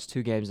Kentucky lost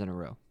 2 games in a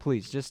row.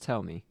 Please just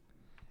tell me.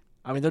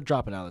 I mean they're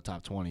dropping out of the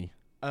top 20.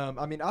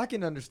 I mean, I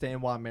can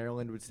understand why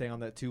Maryland would stay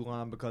on that 2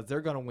 line because they're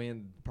going to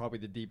win probably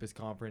the deepest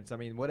conference. I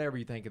mean, whatever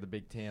you think of the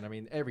Big Ten, I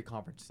mean, every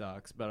conference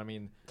sucks, but I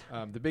mean,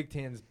 the Big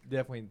Ten's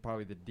definitely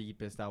probably the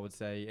deepest, I would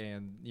say,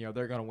 and you know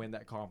they're going to win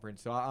that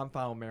conference. So I'm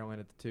fine with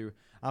Maryland at the 2.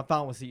 I'm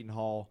fine with Seton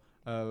Hall.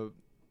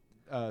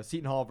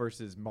 Seton Hall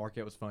versus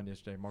Marquette was fun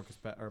yesterday.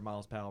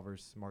 Miles Powell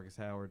versus Marcus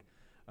Howard.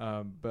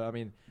 But I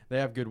mean, they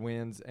have good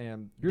wins,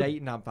 and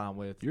Dayton I'm fine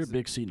with. You're a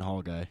big Seton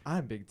Hall guy. I'm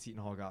a big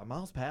Seton Hall guy.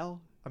 Miles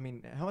Powell. I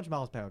mean, how much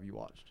Miles Powell have you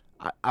watched?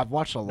 I've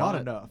watched a lot.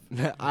 Not enough.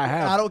 I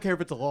have. I don't care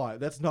if it's a lot.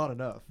 That's not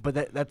enough.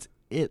 But that's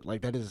it.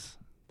 Like that is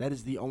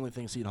the only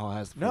thing Seton Hall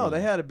has. No, they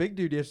had a big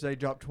dude yesterday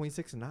drop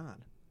 26-9.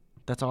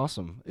 That's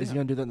awesome. Is he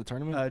gonna do that in the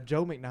tournament?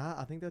 Joe McKnight,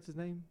 I think that's his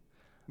name.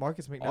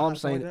 Marcus McKnight. All I'm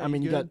saying, I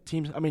mean, you got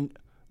teams. I mean,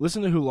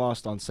 listen to who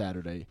lost on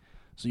Saturday.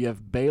 So you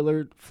have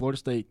Baylor, Florida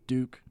State,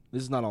 Duke.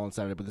 This is not all on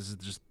Saturday, but this is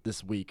just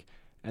this week.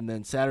 And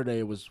then Saturday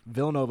it was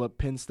Villanova,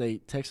 Penn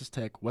State, Texas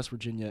Tech, West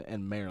Virginia,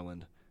 and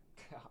Maryland.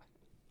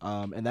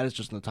 And that is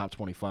just in the top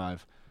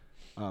 25.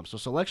 So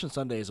Selection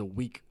Sunday is a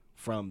week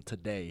from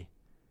today.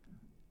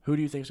 Who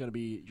do you think is going to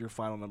be your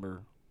final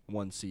number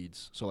 1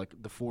 seeds? So, like,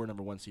 the 4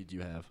 number 1 seeds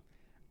you have.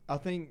 I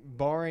think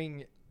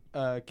barring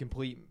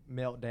complete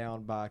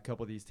meltdown by a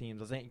couple of these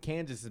teams, I think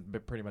Kansas is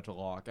pretty much a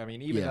lock. I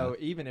mean,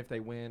 even if they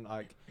win,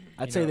 like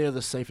I'd say they're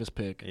the safest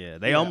pick. Yeah,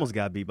 they almost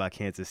got beat by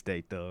Kansas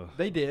State, though.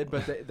 They did,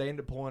 but they ended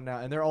up pulling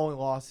out. And their only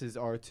losses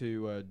are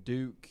to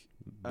Duke,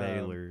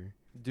 Baylor,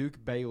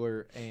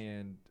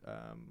 and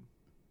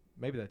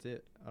maybe that's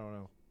it. I don't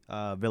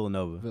know.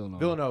 Villanova,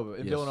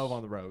 Villanova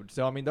on the road.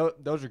 So I mean,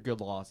 those are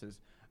good losses.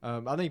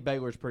 I think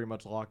Baylor's pretty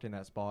much locked in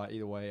that spot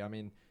either way. I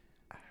mean,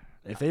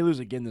 if they lose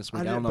again this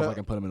week, I don't know if I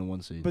can put them in a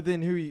 1 seed. But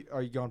then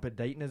are you going to put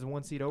Dayton as a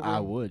 1 seed over? I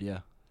would,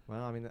 yeah.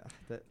 Well, I mean,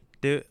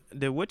 Did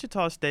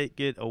Wichita State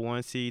get a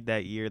 1 seed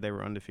that year they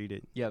were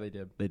undefeated? Yeah, they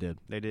did. They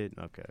did.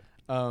 Okay.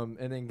 And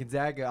then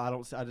Gonzaga,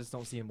 I just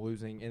don't see them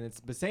losing.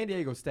 But San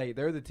Diego State,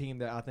 they're the team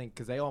that I think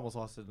because they almost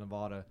lost to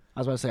Nevada. I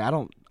was about to say I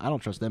don't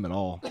trust them at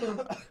all.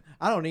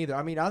 I don't either.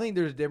 I mean, I think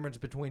there's a difference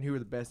between who are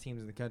the best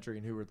teams in the country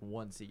and who are the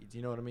 1 seeds.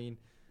 You know what I mean?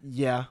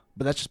 Yeah,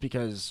 but that's just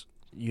because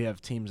you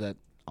have teams that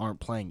aren't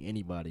playing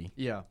anybody.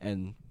 Yeah.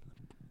 And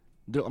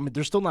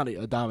they're still not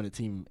a dominant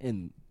team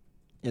in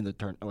the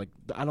turn. Like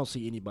I don't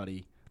see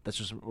anybody that's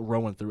just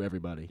rowing through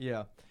everybody.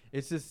 Yeah,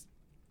 it's just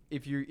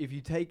if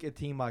you take a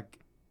team like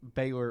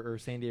Baylor or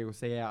San Diego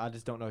State, I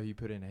just don't know who you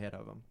put in ahead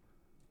of them.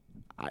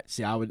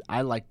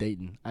 I like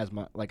Dayton as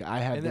my I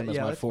have them as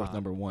my 4th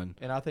number 1.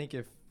 And I think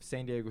if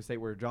San Diego State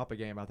were to drop a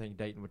game, I think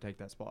Dayton would take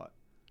that spot.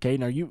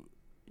 Caden, are you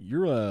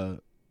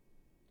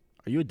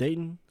a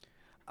Dayton?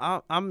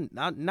 I'm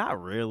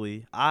not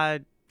really. I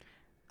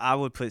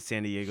would put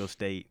San Diego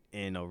State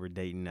in over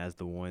Dayton as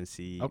the 1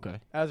 seed. Okay.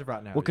 As of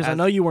right now. Well, because I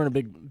know you weren't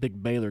a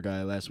big Baylor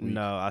guy last week.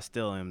 No, I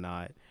still am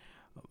not,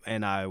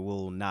 and I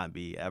will not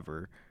be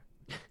ever,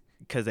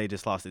 because they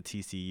just lost to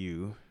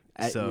TCU.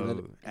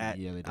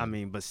 I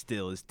mean, but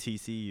still, it's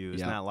TCU.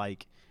 It's not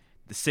like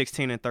the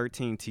 16-13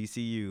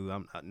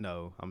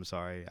 TCU. I'm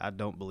sorry. I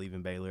don't believe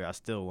in Baylor. I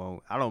still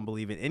won't. I don't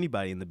believe in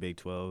anybody in the Big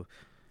 12.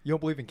 You don't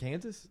believe in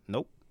Kansas?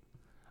 Nope.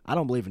 I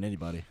don't believe in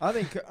anybody.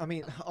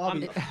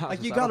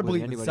 You got to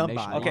believe in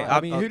somebody. Okay, I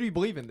mean, who do you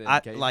believe in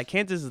then? Like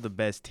Kansas is the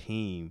best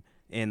team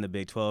in the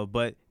Big 12,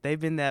 but they've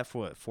been that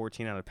for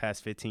 14 out of the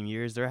past 15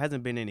 years. There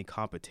hasn't been any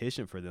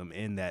competition for them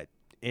in that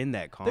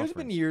conference. There's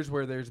been years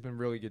where there's been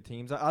really good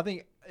teams. I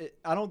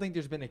don't think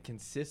there's been a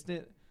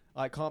consistent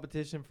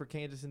competition for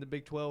Kansas in the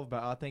Big 12,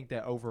 but I think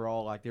that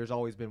overall there's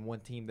always been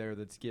one team there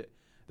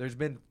there's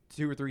been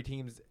 2 or 3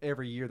 teams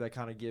every year that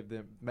kind of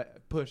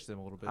push them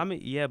a little bit. I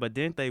mean, yeah, but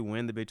didn't they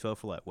win the Big 12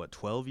 for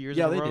 12 years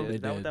in a row? Yeah, they did.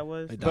 Is that what that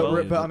was?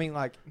 But I mean,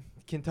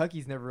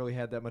 Kentucky's never really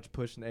had that much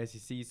push in the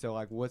SEC,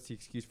 so what's the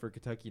excuse for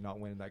Kentucky not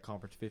winning that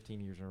conference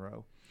 15 years in a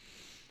row?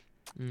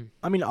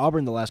 I mean,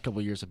 Auburn the last couple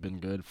of years have been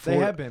good. They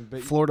have been,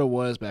 but Florida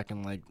was back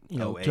in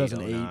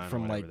 2008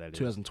 from 2012.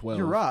 2012.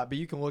 You're right, but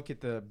you can look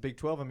at the Big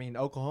 12. I mean,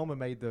 Oklahoma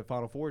made the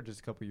Final Four just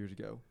a couple years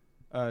ago.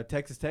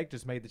 Texas Tech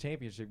just made the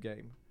championship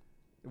game.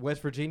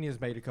 West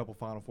Virginia's made a couple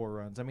Final Four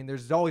runs. I mean,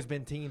 there's always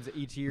been teams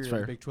each year in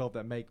the Big 12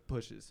 that make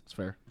pushes. It's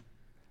fair.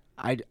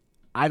 I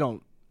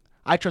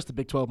trust the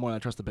Big 12 more than I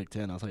trust the Big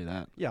 10. I'll tell you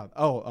that. Yeah.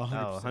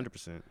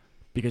 100%.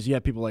 Because you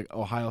have people like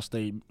Ohio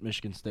State,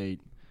 Michigan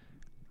State.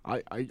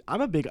 I'm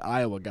a big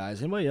Iowa guy.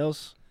 Is anybody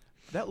else?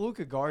 That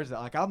Luka Garza,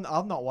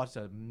 I've not watched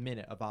a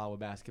minute of Iowa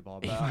basketball.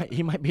 But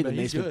he might be the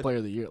Naismith Player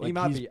of the Year. He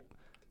might be.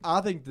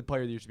 I think the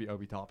Player of the Year should be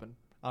Obi Toppin.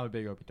 I'm a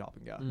big Obi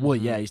Toppin guy. Well,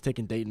 yeah, he's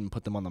taking Dayton and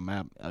put them on the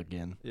map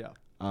again. Yeah.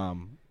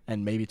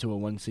 And maybe to a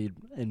 1 seed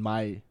in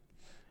my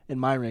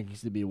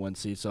rankings to be a 1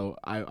 seed. So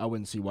I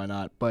wouldn't see why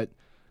not. But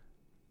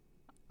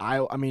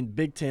I mean,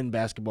 Big Ten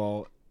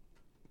basketball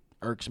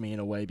irks me in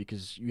a way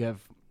because you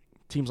have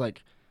teams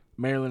like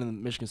Maryland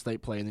and Michigan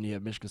State play, and then you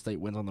have Michigan State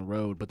wins on the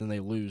road, but then they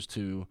lose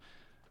to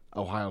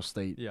Ohio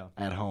State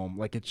at home.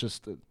 Like, it's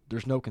just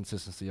there's no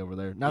consistency over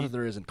there. Not that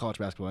there is in college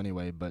basketball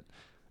anyway, but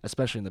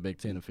especially in the Big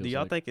Ten, it feels. Do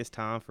y'all think it's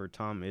time for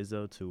Tom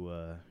Izzo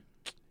to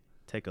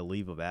take a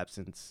leave of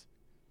absence?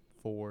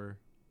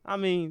 I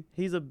mean,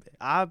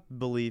 I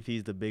believe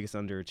he's the biggest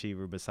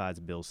underachiever besides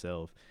Bill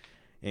Self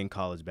in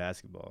college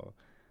basketball.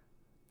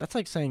 That's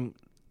like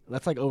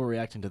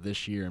overreacting to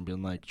this year and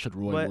being like, should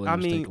Roy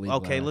Williams take leave?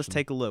 Okay, let's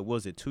take a look.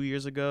 Was it 2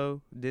 years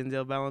ago?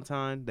 Denzel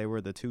Valentine, they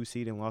were the 2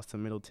 seed and lost to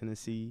Middle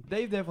Tennessee.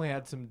 They've definitely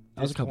had some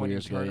disappointing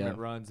tournament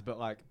runs, but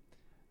like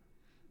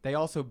they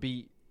also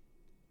beat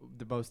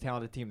the most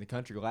talented team in the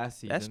country last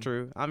season. That's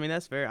true. I mean,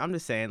 that's fair. I'm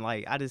just saying,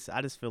 like, I just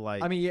feel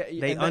like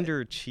they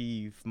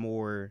underachieve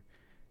more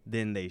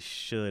than they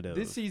should have.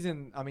 This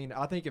season, I mean,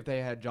 I think if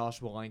they had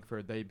Joshua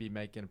Langford, they'd be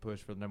making a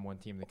push for the number 1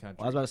 team in the country.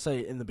 Well, I was about to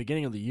say, in the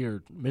beginning of the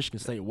year, Michigan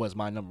State was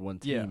my number 1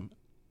 team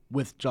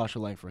with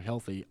Joshua Langford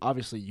healthy.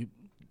 Obviously,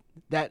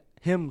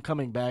 him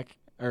coming back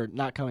or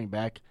not coming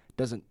back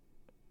doesn't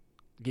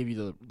give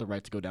you the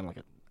right to go down like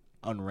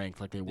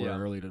unranked like they were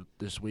earlier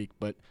this week.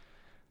 But,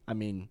 I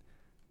mean,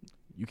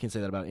 you can't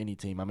say that about any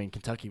team. I mean,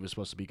 Kentucky was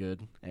supposed to be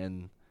good,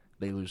 and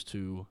they lose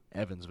to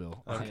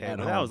Evansville. Okay,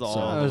 but that was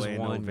all the way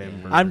in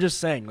November. I'm just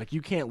saying, like,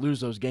 you can't lose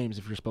those games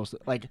if you're supposed to.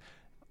 Like,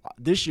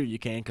 this year you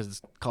can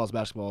because college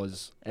basketball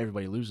is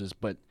everybody loses.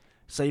 But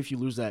say if you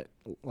lose that,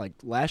 like,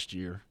 last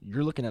year,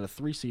 you're looking at a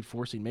 3 seed,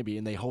 4 seed maybe,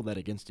 and they hold that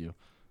against you.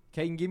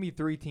 Caden, give me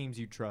 3 teams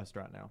you trust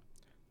right now.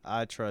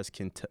 I trust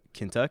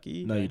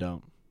Kentucky. No, you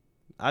don't.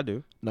 I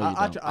do. No, you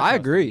don't. I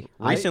agree.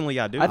 Recently,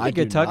 I do. I think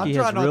Kentucky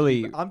has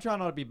really. I'm trying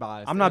not to be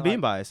biased. I'm not being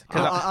biased.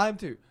 I'm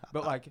too.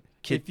 But like,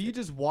 if you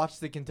just watch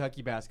the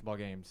Kentucky basketball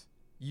games,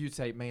 you'd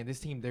say, "Man, this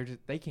team,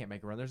 they can't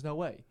make a run. There's no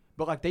way."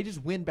 But like, they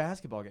just win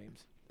basketball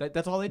games.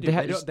 That's all they do.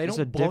 They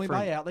don't blow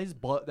anybody out.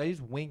 They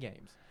just win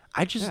games.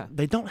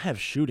 They don't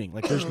have shooting.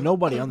 Like, there's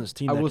nobody on this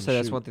team. I will say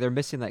that's one thing. They're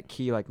missing that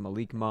key, like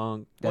Malik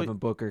Monk, Devin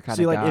Booker kind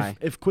of guy. Like,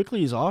 if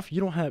Quickly is off,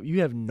 you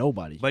have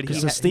nobody. But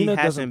he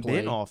hasn't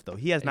been off though.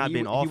 He has not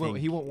been off.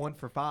 He went 1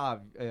 for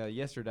 5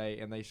 yesterday,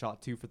 and they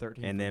shot 2 for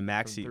 13. And then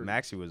Maxey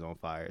was on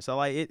fire. So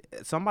like,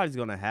 somebody's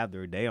gonna have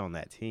their day on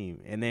that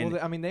team. And then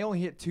I mean, they only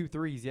hit 2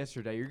 threes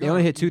yesterday. They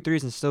only hit 2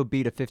 threes and still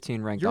beat a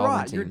 15 ranked Auburn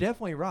right. team. You're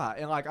definitely right.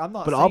 And like, I'm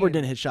not. But Auburn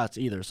didn't hit shots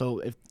either. So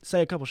if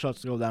say a couple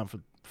shots to go down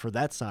for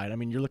that side, I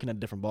mean, you're looking at a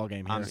different ball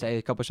game here. I'm saying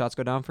a couple shots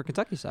go down for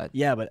Kentucky side.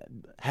 Yeah, but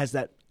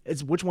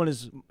which one are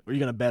you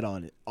going to bet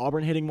on?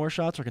 Auburn hitting more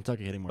shots or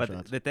Kentucky hitting more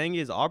shots? The thing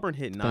is, Auburn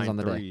hit 9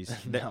 threes.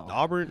 No.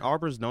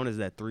 Auburn's known as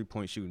that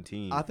 3-point shooting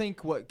team. I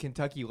think what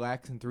Kentucky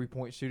lacks in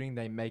 3-point shooting,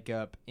 they make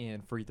up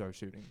in free throw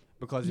shooting.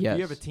 Because if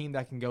you have a team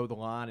that can go the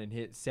line and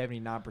hit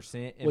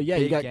 79% in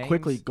you got games,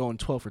 Quickly going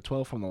 12 for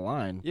 12 from the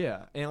line.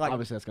 Yeah, and like,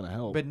 obviously that's going to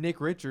help. But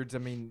Nick Richards, I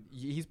mean,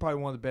 he's probably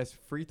one of the best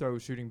free throw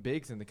shooting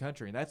bigs in the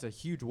country, and that's a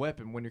huge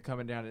weapon when you're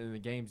coming down in the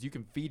games. You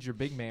can feed your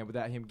big man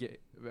without him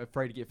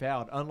afraid to get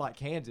fouled. Unlike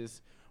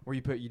Kansas, where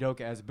you put Udoka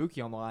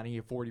Azubuike on the line,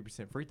 he's a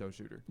 40% free throw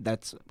shooter.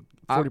 That's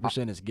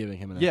 40% is giving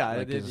him an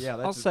it is. Yeah,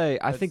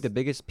 I think the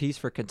biggest piece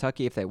for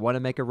Kentucky, if they want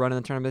to make a run in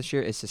the tournament this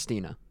year, is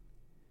Sestina.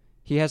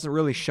 He hasn't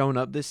really shown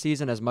up this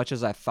season as much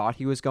as I thought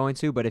he was going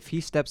to, but if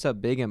he steps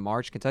up big in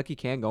March, Kentucky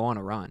can go on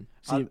a run.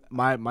 See,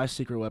 my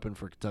secret weapon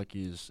for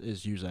Kentucky is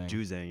Juzang.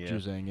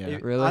 Juzang, yeah.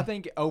 Really? I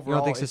think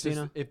overall, you don't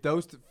think if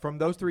from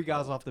those 3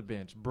 guys off the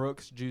bench,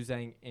 Brooks,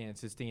 Juzang, and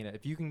Sestina,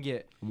 if you can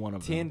get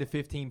 10 to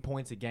 15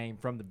 points a game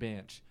from the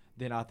bench,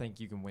 then I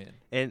think you can win.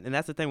 And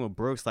that's the thing with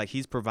Brooks, like,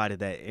 he's provided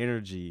that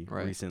energy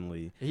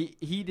recently.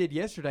 He did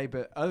yesterday,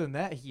 but other than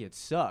that, he had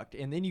sucked.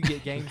 And then you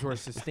get games where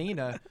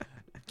Sestina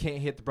can't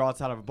hit the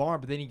broadside of a barn,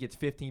 but then he gets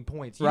 15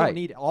 points. You don't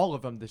need all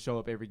of them to show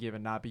up every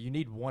given night, but you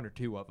need 1 or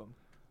 2 of them.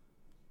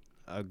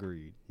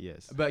 Agreed.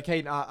 Yes. But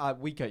Caden,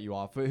 we cut you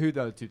off. Who are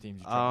the 2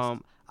 teams you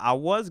trust? I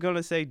was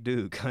gonna say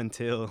Duke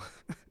until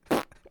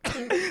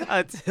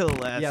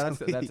last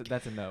week.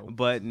 That's a no.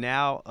 But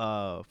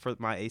now, for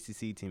my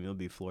ACC team, it'll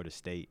be Florida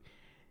State.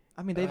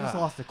 I mean, they just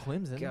lost to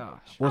Clemson.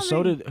 Gosh. Well,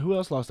 who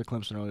else lost to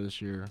Clemson earlier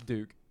this year?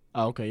 Duke.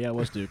 Oh, okay. Yeah, it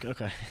was Duke.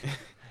 Okay.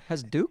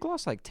 Has Duke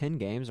lost like 10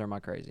 games, or am I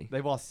crazy?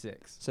 They've lost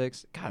 6.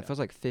 6? God, it feels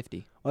like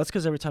 50. Well, that's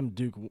because every time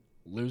Duke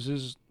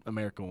loses,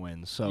 America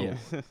wins. So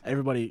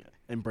everybody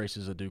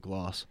embraces a Duke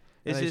loss.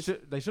 They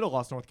should have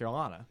lost North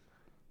Carolina.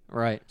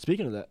 Right.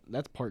 Speaking of that,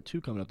 that's part 2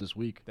 coming up this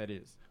week. That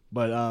is.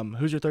 But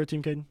who's your 3rd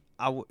team,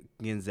 Caden?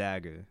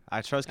 Gonzaga.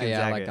 I trust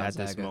Gonzaga at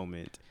this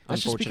moment.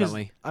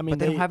 Unfortunately. I mean, but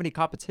they don't have any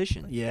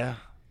competition. Yeah.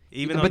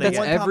 But that's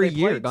every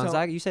year.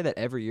 Gonzaga, you say that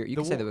every year. You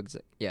can say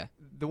that. Yeah.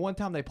 The one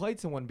time they played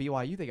someone,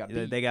 BYU, they got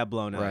beat. They got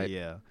blown out,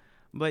 yeah.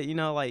 But,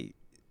 like,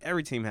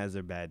 every team has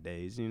their bad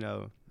days,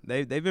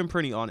 They've been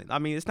pretty on it. I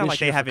mean, it's not like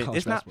they haven't.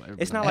 It's not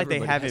like they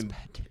haven't.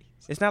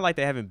 It's not like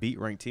they haven't beat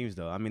ranked teams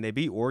though. I mean, they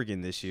beat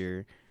Oregon this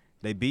year.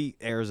 They beat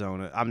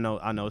Arizona. I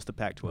know it's the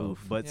Pac-12,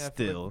 but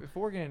still. If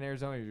Oregon and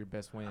Arizona are your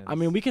best wins. I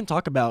mean, we can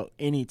talk about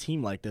any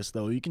team like this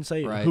though. You can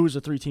say who's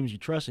the 3 teams you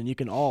trust, and you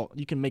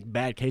can make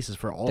bad cases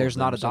for all. There's of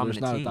them. not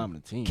a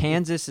dominant team.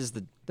 Kansas is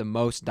the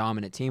most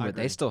dominant team, but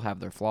they still have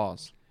their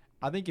flaws.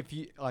 I think if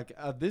you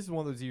this is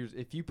one of those years.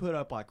 If you put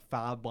up like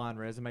 5 blind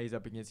resumes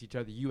up against each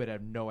other, you would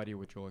have no idea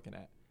what you're looking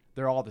at.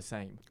 They're all the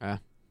same.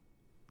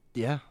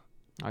 Yeah,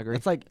 I agree.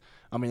 It's like,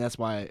 I mean, that's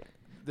why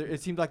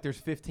it seems like there's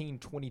 15,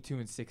 22,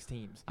 and 6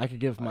 teams. I could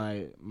give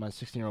my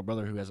 16-year-old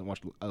brother who hasn't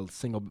watched a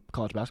single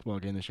college basketball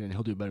game this year, and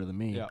he'll do better than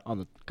me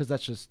because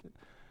that's just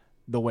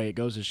the way it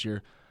goes this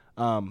year.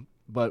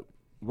 But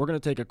we're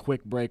gonna take a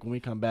quick break. When we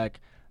come back,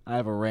 I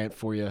have a rant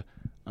for you.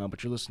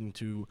 But you're listening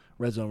to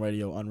Red Zone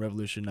Radio on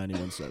Revolution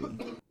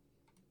 91.7.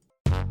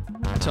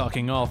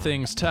 Talking all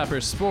things Tapper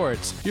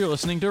sports, you're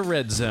listening to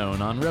Red Zone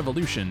on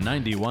Revolution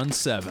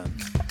 91.7.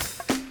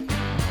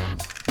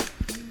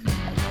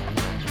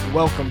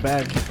 Welcome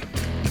back.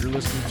 You're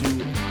listening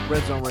to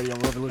Red Zone Radio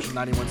on Revolution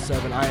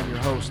 91.7. I am your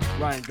host,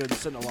 Ryan Gooden,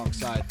 sitting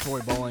alongside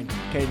Tori Bowling,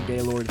 Caden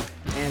Gaylord,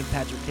 and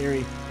Patrick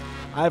Carey.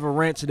 I have a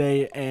rant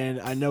today,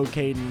 and I know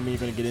Caden and me are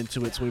going to get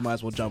into it, so we might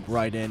as well jump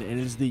right in. And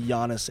it is the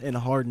Giannis and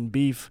Harden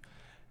beef.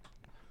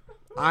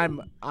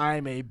 I'm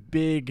a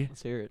big.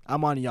 Let's hear it.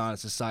 I'm on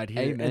Giannis' side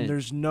here, Amen. and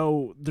there's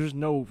no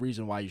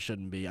reason why you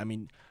shouldn't be. I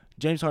mean,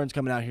 James Harden's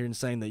coming out here and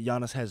saying that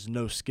Giannis has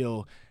no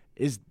skill.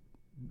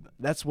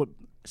 That's what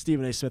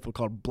Stephen A. Smith would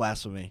call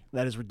blasphemy.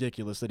 That is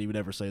ridiculous that he would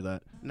ever say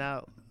that.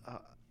 Now,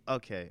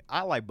 okay,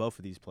 I like both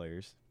of these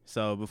players.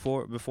 So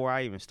before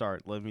I even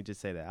start, let me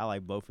just say that I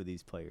like both of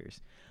these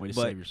players. Way to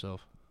save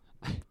yourself.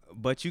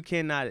 But you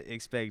cannot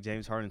expect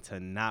James Harden to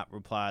not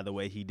reply the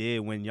way he did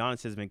when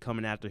Giannis has been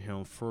coming after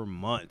him for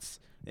months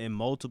in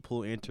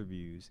multiple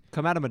interviews.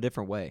 Come at him a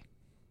different way.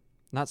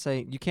 Not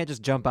saying you can't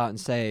just jump out and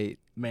say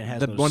Man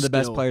has no one of the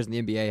best skill. players in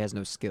the NBA has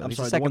no skill. I'm He's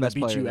sorry, the second one that best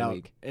beat player you in the out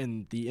league.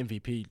 in the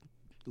MVP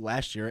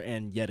last year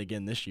and yet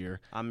again this year.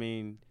 I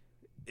mean,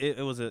 it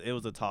was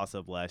a toss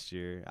up last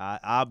year.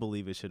 I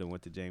believe it should have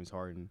went to James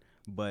Harden,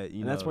 but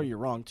you know that's where you're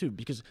wrong too.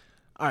 Because,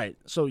 all right,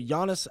 so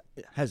Giannis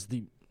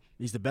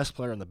he's the best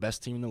player on the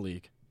best team in the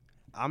league.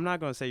 I'm not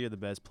gonna say you're the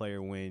best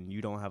player when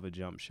you don't have a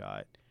jump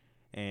shot,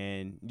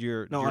 and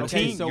your on his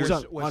team. team. So He's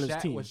was, on his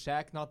team. was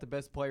Shaq not the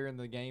best player in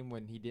the game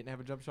when he didn't have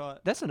a jump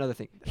shot? That's another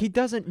thing. He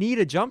doesn't need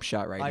a jump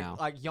shot right now.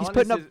 Like He's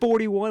putting up Giannis is-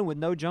 41 with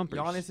no jumpers.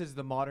 Giannis is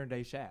the modern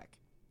day Shaq.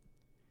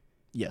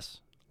 Yes.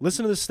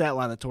 Listen to the stat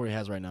line that Torrey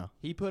has right now.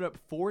 He put up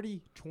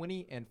 40,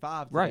 20, and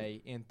 5 today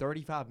Right. in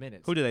 35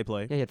 minutes. Who do they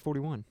play? Yeah, he had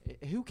 41.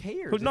 Who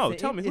cares?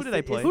 Tell me, who do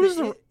they play?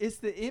 It's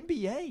the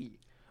NBA.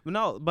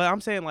 No, but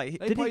I'm saying like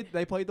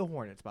They played the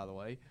Hornets, by the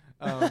way.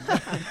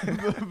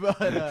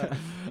 But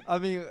I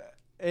mean,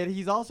 and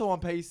he's also on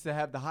pace to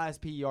have the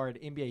highest PER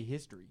in NBA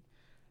history.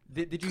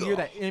 Did you hear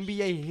that?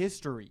 NBA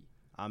history.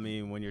 I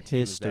mean, when your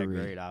team is that History.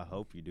 great, I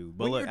hope you do.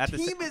 But When look, your at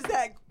team is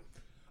that.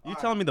 you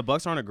telling me the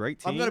Bucks aren't a great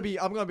team? I'm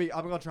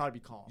gonna try to be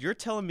calm. You're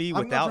telling me I'm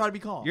gonna without try to be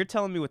calm. You're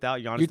telling me without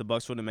Giannis, the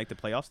Bucks wouldn't make the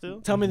playoffs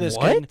still? Tell me this,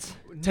 What?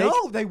 Caden.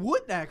 No, they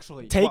wouldn't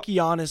actually. Take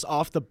Giannis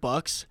off the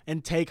Bucks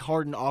and take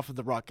Harden off of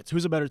the Rockets.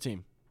 Who's a better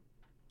team?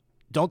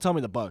 Don't tell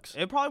me the Bucks.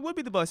 It probably would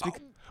be the Bucks.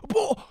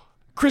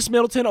 Chris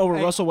Middleton over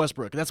Hey, Russell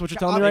Westbrook. That's what you're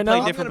telling I me mean, right They play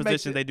now? different I'm gonna make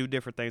positions. They do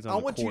different things on I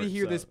the want court. you to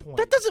hear so. this point.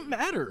 That doesn't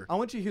matter. I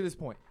want you to hear this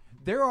point.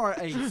 There are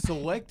a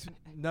select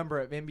number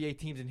of NBA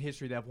teams in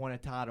history that have won a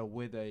title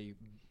with a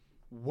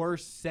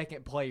worse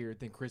second player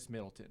than Chris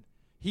Middleton.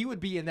 He would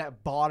be in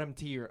that bottom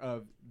tier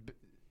of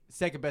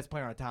second best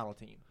player on a title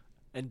team.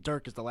 And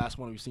Dirk is the last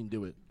one we've seen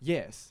do it.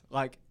 Yes,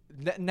 like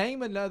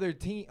name another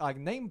team. Like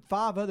name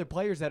 5 other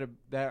players that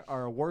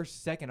are a worse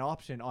second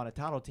option on a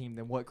title team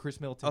than what Chris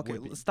Middleton Okay,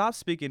 would be. stop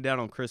speaking down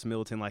on Chris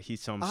Middleton like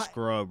he's some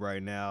scrub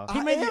right now. I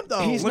am,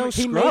 though. He's no he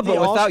scrub, made the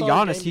but without All-Star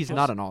Giannis, game he's because-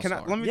 not an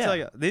all-star. Let me Yeah. tell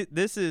you,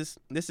 this is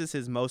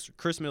his most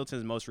Chris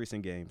Middleton's most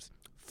recent games.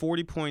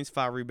 40 points,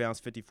 5 rebounds,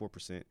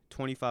 54%.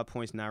 25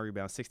 points, 9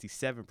 rebounds,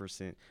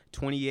 67%.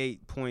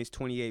 28 points,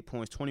 28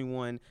 points,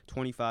 21,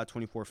 25,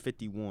 24,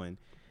 51.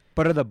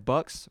 But are the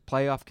Bucks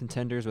playoff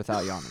contenders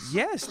without Giannis?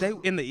 Yes, they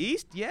in the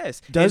East.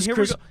 Yes. Does And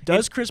here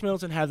we Chris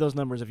Middleton have those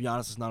numbers if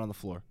Giannis is not on the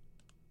floor?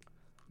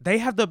 They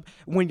have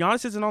when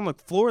Giannis isn't on the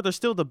floor, they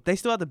still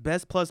have the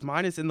best plus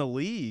minus in the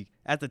league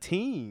as a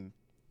team.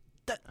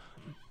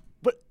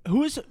 But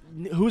who's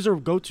our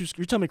go-to?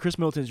 You're telling me Chris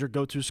Middleton is your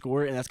go-to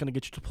scorer, and that's going to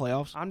get you to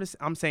playoffs?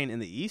 I'm saying in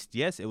the East,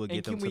 yes, it would And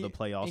get them can to the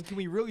playoffs. And can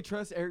we really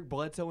trust Eric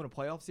Bledsoe in a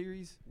playoff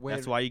series? Where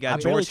That's why you I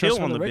got barely George trust Hill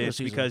him on in the the regular bench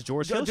season. because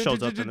George Hill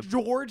shows up in the.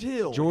 George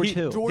Hill. George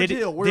Hill. George Did it-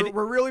 Hill. did it-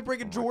 We're really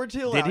bringing George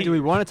Hill Did out. he- Do we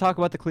want to talk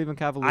about the Cleveland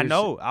Cavaliers? I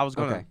know.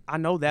 Okay. I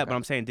know that, but Okay.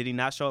 I'm saying, did he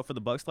not show up for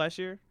the Bucks last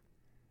year?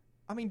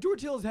 I mean,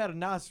 George Hill's had a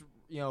nice,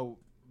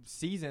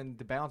 season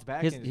to bounce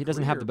back. He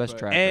doesn't have the best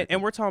track.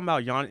 And we're talking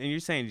about Giannis, and you're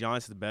saying Giannis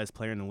is the best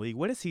player in the league.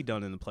 What has he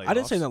done in the playoffs? I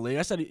didn't say in the league.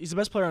 I said he's the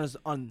best player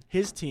on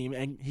his team,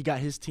 and he got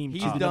his team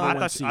He's to the done- number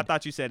I one seed.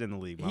 thought you said in the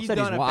league. He's said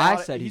he's done one- about,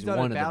 I said he's done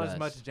one of the about as best.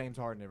 much as James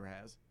Harden ever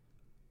has.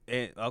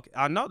 Okay,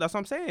 I know that's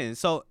what I'm saying.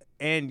 So,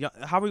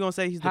 how are we gonna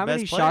say he's the How best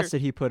many player? shots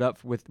did he put up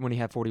when he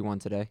had 41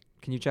 today?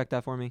 Can you check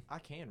that for me? I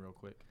can real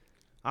quick.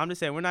 I'm just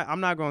saying I'm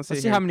not gonna say.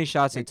 Let's see how many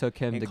shots it took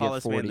him and to call get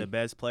this man 40. the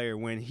best player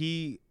when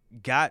he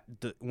got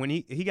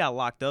he got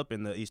locked up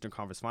in the Eastern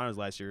Conference Finals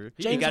last year.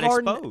 He got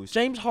exposed.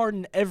 James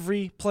Harden,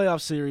 every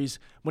playoff series,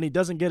 when he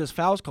doesn't get his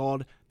fouls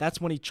called, that's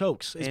when he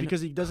chokes. It's And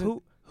because he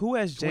doesn't. Who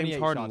has James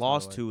Harden shots,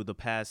 lost to the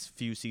past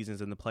few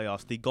seasons in the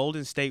playoffs? The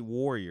Golden State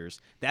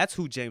Warriors. That's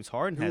who James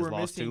Harden has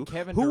lost to.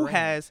 Who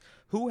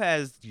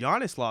has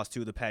Giannis lost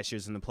to the past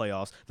years in the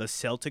playoffs? The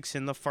Celtics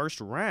in the first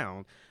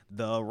round.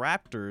 The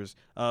Raptors.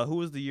 Who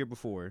was the year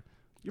before?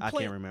 I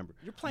can't remember.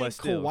 You're playing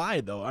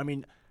Kawhi, though. I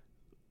mean,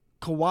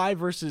 Kawhi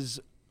versus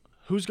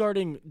who's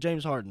guarding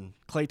James Harden?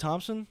 Klay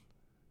Thompson?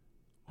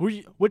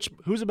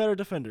 Who's a better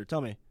defender?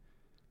 Tell me.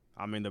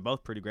 I mean, they're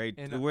both pretty great.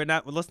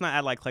 Let's not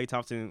act like Klay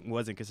Thompson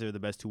wasn't considered the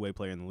best two-way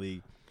player in the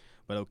league.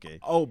 But okay.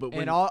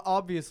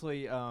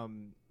 Obviously,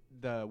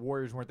 the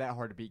Warriors weren't that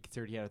hard to beat,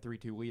 considering he had a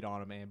 3-2 lead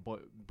on him and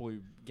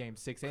blew Game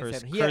 6 and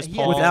 7. He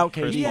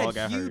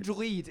had huge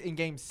leads in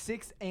Game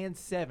 6 and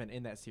 7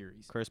 in that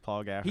series. Chris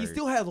Paul got hurt. He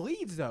still had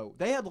leads though.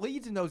 They had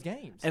leads in those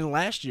games. And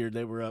last year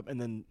they were up,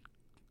 and then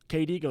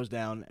KD goes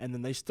down, and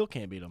then they still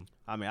can't beat him.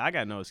 I mean, I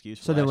got no excuse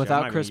for So then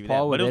without Chris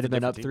Paul, would it have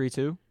been up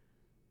 3-2?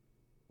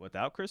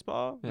 Without Chris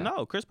Paul? Yeah.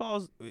 No, Chris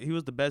Paul, he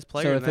was the best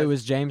player. So if it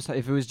was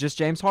just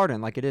James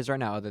Harden, like it is right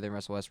now, other than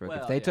Russell Westbrook,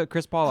 if they took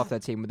Chris Paul off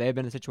that team, would they have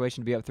been in a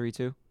situation to be up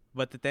 3-2?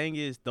 But the thing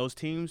is, those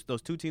two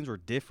teams were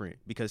different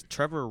because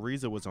Trevor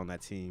Ariza was on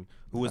that team,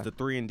 who was the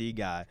 3-and-D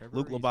guy.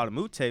 Luke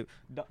Lobato-Mute,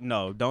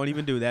 no, don't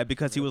even do that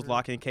because he was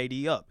locking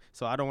KD up.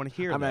 So I don't want to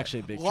hear that. I'm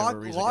actually a big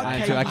Trevor Ariza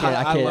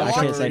guy. I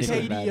can't say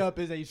anything KD up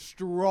is a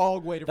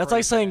strong way to. That's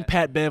like saying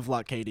Pat Bev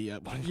locked KD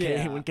up when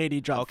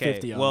KD dropped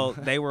 50 on him. Well,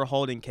 they were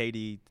holding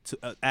KD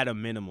at a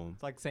minimum.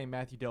 It's like saying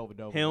Matthew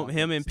Dellavedova.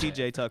 Him and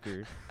PJ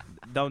Tucker.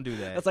 Don't do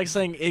that. That's like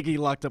saying Iggy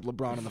locked up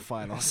LeBron in the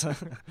finals.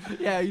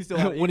 Yeah, he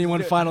still when he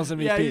won Finals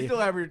MVP. Yeah, he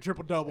still averaged a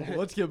triple-double.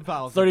 Let's give him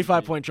finals.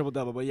 35-point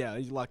triple-double, but yeah,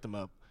 he locked him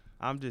up.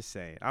 I'm just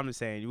saying.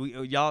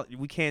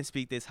 We can't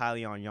speak this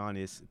highly on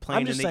Giannis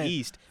playing in the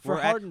East. For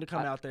Harden to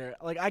come out there,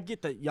 like I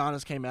get that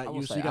Giannis came out,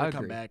 so you got to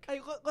come back. Hey,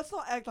 let's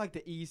not act like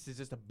the East is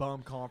just a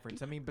bum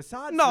conference. I mean,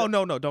 besides No,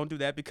 don't do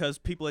that because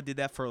people that did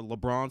that for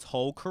LeBron's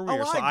whole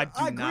career. I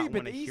do not want to hear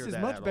that. The East is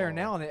much better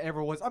now than it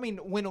ever was. I mean,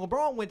 when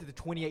LeBron went to the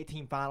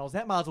 2018 Finals,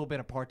 that might as well have been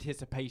a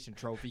participation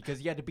trophy because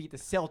he had to beat the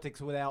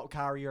Celtics without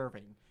Kyrie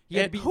Irving. Who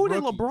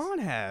did LeBron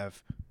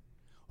have?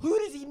 Who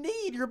does he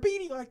need? You're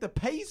beating like the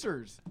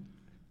Pacers.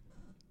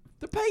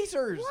 The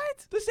Pacers.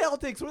 What? The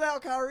Celtics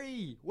without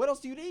Kyrie. What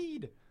else do you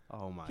need?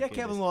 Oh my god. Yeah,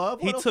 Kevin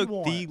Love. What else do you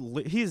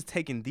want? He has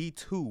taken the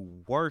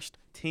two worst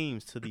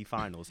teams to the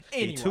finals.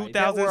 Anyway, the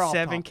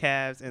 2007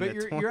 Cavs and but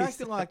the you're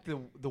acting like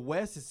the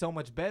West is so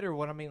much better.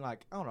 What I mean,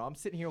 like I don't know. I'm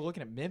sitting here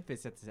looking at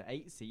Memphis. That's the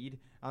 8 seed.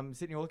 I'm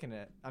sitting here looking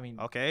at. I mean,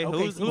 okay.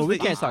 Who's we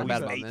can't talk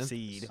about 8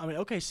 seed. I mean,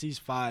 OKC's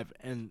 5,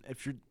 and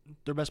if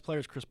their best player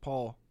is Chris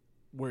Paul,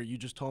 where you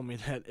just told me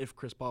that if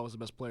Chris Paul was the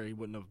best player, he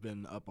wouldn't have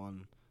been up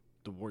on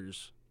the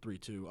Warriors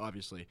 3-2,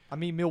 obviously. I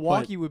mean,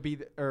 Milwaukee would be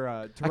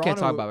Toronto. I can't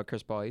talk about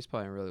Chris Paul. He's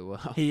playing really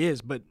well. He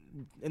is, but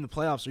in the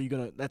playoffs, are you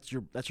gonna? That's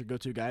your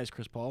go-to guy is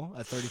Chris Paul,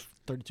 a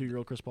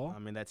 32-year-old Chris Paul. I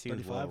mean, that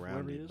seems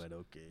well-rounded, but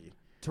okay.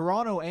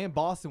 Toronto and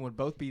Boston would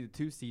both be the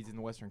 2 seeds in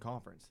the Western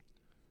Conference.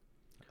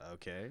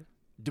 Okay.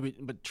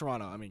 But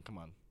Toronto, I mean, come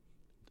on.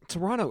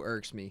 Toronto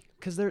irks me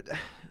because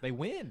they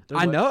win.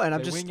 I know, and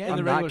I'm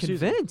not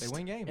convinced. They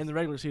win games in the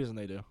regular season.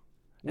 They do.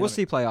 We'll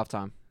see playoff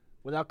time.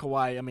 Without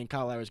Kawhi, I mean,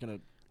 Kyle Lowry's gonna.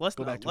 Let's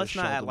not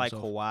act like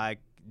Kawhi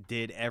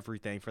did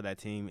everything for that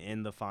team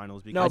in the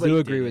finals. Because I do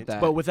agree with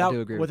that. But without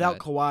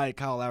Kawhi,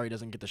 Kyle Lowry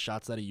doesn't get the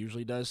shots that he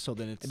usually does. So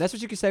then it's. And that's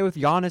what you can say with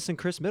Giannis and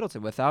Chris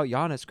Middleton. Without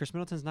Giannis, Chris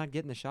Middleton's not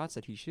getting the shots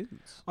that he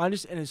shoots. And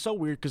it's so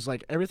weird because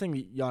like everything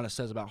that Giannis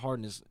says about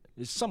Harden is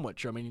somewhat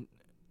true. I mean,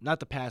 not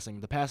the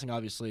passing. The passing,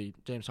 obviously,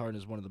 James Harden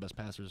is one of the best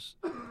passers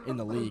in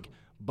the league.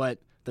 But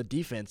the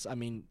defense, I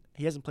mean,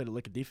 he hasn't played a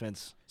lick of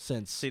defense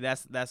since. See,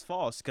 that's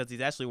false because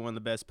he's actually one of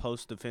the best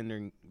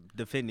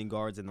defending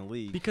guards in the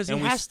league. Because he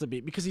has to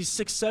be. Because he's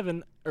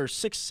 6'7" or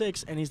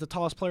 6'6", and he's the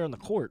tallest player on the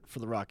court for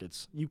the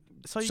Rockets.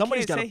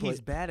 Somebody's got to play.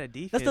 He's bad at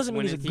defense. That doesn't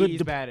mean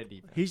he's bad at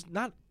defense. He's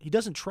not. He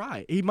doesn't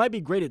try. He might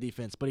be great at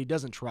defense, but he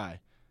doesn't try.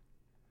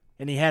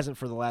 And he hasn't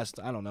for the last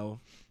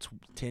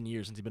 10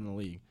 years since he's been in the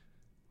league.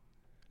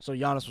 So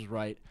Giannis was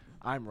right.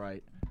 I'm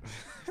right.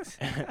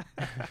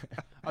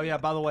 Oh yeah.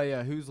 By the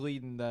way, who's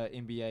leading the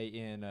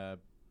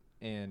NBA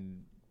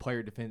in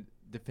player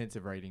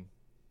defensive rating?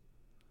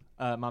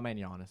 My man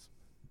Giannis.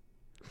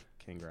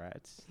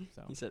 Congrats.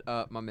 So. He said,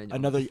 "My man."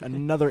 Giannis.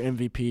 Another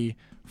MVP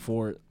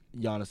for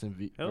Giannis.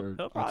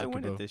 He'll probably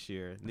win it this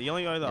year. The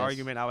only other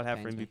argument I would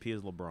have for MVP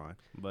is LeBron,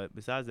 but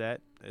besides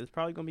that, it's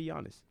probably gonna be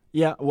Giannis.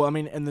 Yeah. Well, I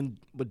mean,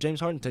 but James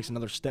Harden takes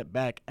another step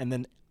back, and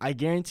then I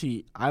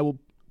guarantee I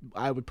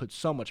would put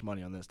so much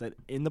money on this that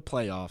in the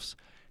playoffs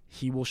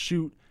he will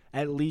shoot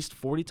at least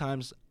 40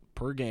 times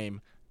per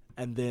game,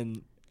 and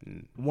then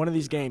one of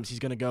these games he's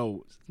going to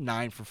go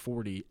 9 for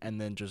 40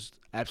 and then just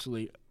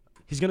absolutely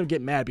he's going to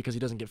get mad because he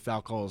doesn't get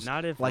foul calls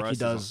like he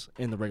does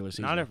in the regular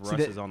season. Not if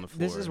Russ is on the floor.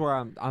 This is where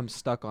I'm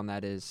stuck on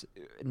that is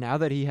now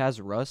that he has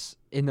Russ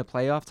in the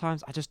playoff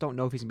times, I just don't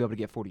know if he's going to be able to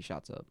get 40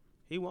 shots up.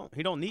 He won't.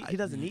 He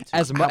doesn't need to.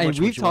 And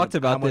we've talked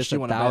about this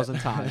 1,000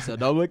 times, so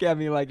don't look at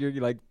me like you're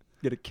like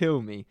going to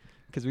kill me.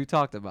 Because we've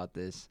talked about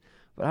this.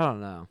 But I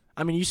don't know.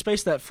 I mean, you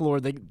space that floor.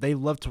 They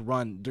love to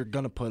run. They're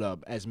gonna put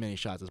up as many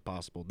shots as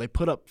possible. They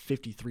put up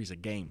 53s a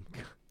game.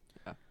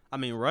 I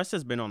mean, Russ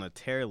has been on a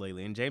tear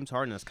lately, and James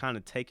Harden has kind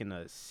of taken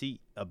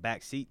a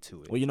back seat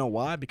to it. Well, you know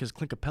why? Because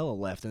Clint Capella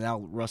left, and now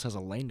Russ has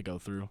a lane to go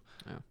through.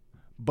 Yeah.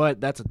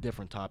 But that's a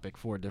different topic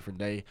for a different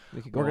day.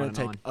 We're going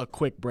to take a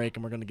quick break,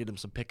 and we're going to get him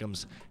some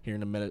pick'ems here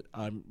in a minute.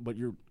 But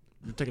you're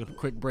taking a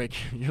quick break.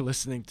 You're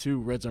listening to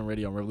Red Zone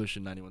Radio on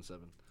Revolution 91.7.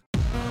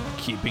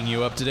 Keeping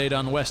you up to date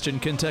on Western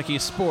Kentucky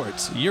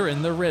sports, you're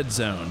in the Red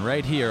Zone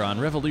right here on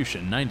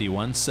Revolution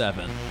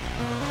 91.7.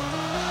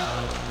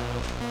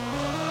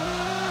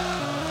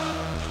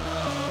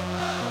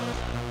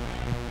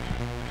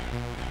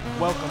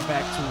 Welcome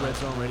back to Red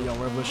Zone Radio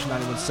on Revolution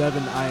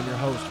 91.7. I am your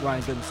host,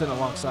 Ryan Gooden, sitting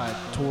alongside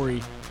Tori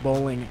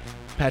Bowling,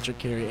 Patrick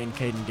Carey, and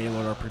Caden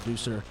Gaylord, our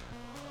producer.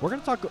 We're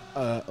going to talk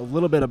a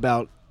little bit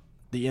about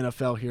the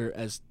NFL here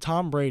as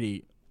Tom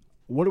Brady.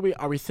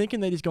 Are we thinking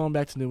that he's going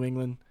back to New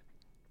England?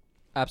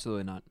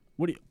 Absolutely not.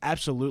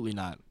 Absolutely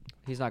not.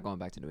 He's not going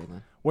back to New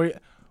England.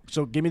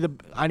 So give me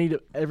I need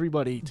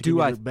everybody to give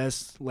me their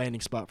best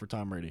landing spot for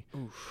Tom Brady.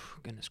 Oof,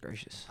 goodness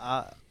gracious.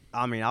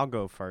 I mean, I'll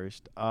go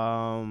first.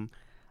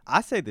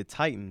 I say the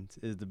Titans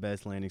is the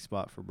best landing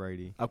spot for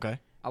Brady. Okay.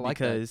 I like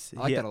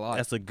that a lot.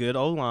 That's a good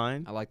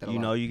O-line. I like that a lot. You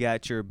know, you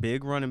got your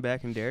big running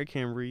back in Derrick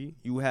Henry.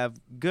 You have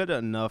good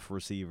enough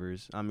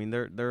receivers. I mean,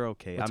 they're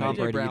okay. But I Tom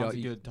mean,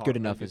 Brady, good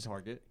enough is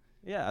target.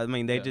 yeah, I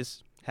mean, they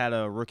just had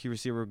a rookie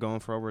receiver going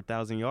for over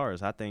 1,000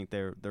 yards. I think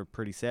they're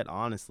pretty set,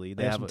 honestly.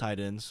 They have some tight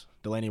ends.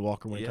 Delaney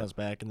Walker when he comes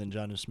back, and then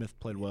Jonnu Smith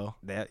played well.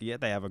 They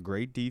have a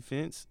great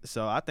defense.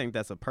 So I think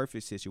that's a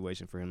perfect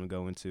situation for him to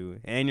go into.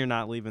 And you're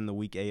not leaving the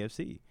weak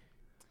AFC.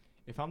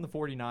 If I'm the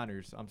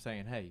 49ers, I'm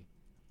saying, hey,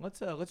 let's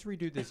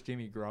redo this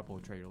Jimmy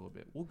Garoppolo trade a little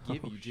bit. We'll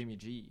give you Jimmy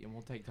G, and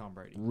we'll take Tom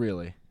Brady.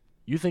 Really?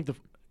 You think as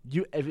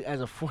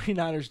a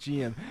 49ers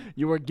GM,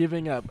 you are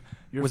giving up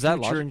your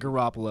future in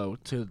Garoppolo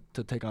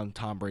to take on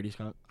Tom Brady's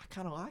contract? I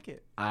kind of like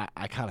it.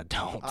 I kind of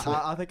don't.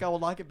 I think I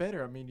would like it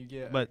better. I mean, you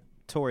get. But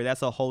Tori,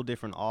 that's a whole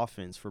different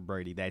offense for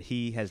Brady that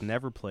he has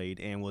never played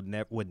and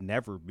would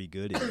never be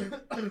good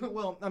in.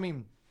 Well, I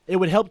mean, it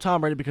would help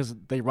Tom Brady because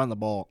they run the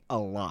ball a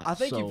lot. I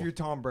think if you're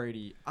Tom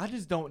Brady, I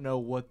just don't know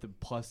what the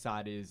plus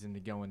side is into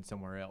going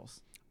somewhere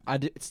else.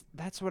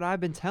 That's what I've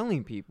been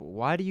telling people.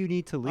 Why do you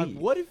need to leave?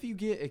 What if you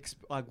get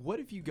what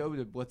if you go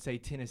to, let's say,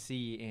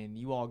 Tennessee and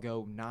you all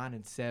go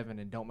 9-7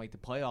 and don't make the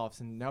playoffs,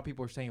 and now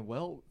people are saying,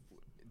 well,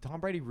 Tom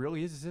Brady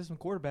really is a system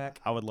quarterback.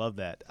 I would love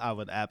that. I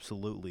would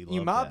absolutely love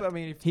you might, that. I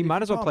mean, he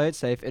might as well play it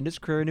safe, end his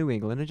career in New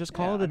England, and just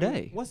call it a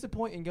day. What's the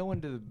point in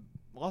going to the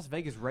Las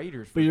Vegas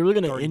Raiders? But you're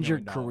really going to end your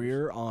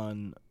career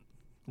on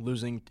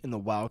losing in the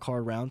wild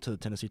card round to the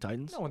Tennessee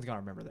Titans? No one's going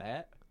to remember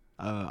that.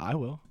 I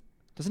will.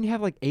 Doesn't he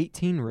have like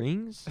 18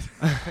 rings?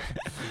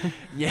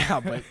 Yeah,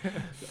 but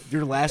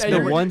your last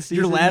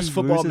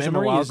football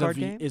memory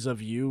is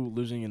of you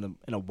losing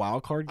in a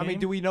wild card game. I mean,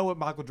 do we know what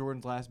Michael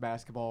Jordan's last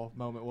basketball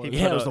moment was?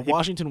 Yeah, it was the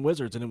Washington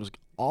Wizards, and it was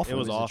awful. It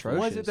was awful.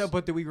 Was it though?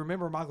 But do we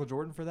remember Michael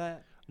Jordan for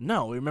that?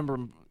 No, we remember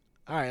him.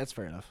 All right, that's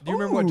fair enough. Do you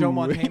remember what Joe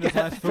Montana's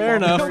last fair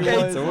enough.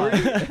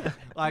 was?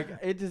 Like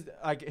it just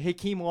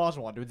Hakeem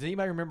Olajuwon. Does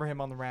anybody remember him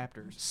on the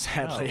Raptors?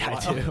 Sadly,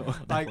 no,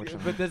 I do.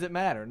 But does it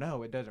matter?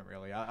 No, it doesn't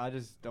really. I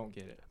just don't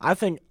get it. I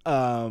think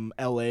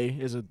L.A.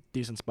 is a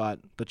decent spot.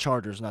 The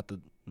Chargers, not the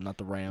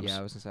Rams. Yeah,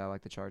 I was gonna say I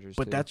like the Chargers.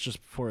 But too. that's just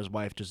for his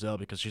wife Giselle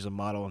because she's a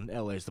model and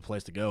L.A. is the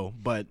place to go.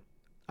 But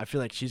I feel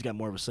like she's got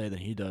more of a say than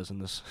he does in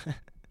this.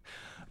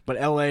 But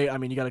L.A. I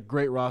mean, you got a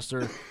great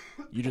roster.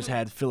 You just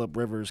had Phillip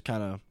Rivers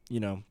kind of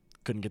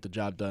couldn't get the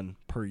job done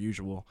per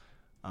usual,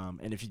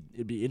 and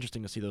it'd be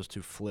interesting to see those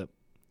two flip.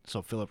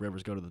 So Phillip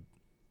Rivers go to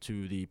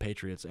the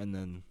Patriots, and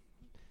then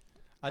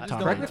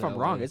correct me if I'm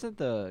wrong. Isn't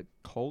the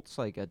Colts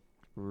like a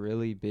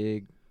really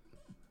big?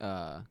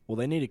 Well,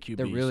 they need a QB.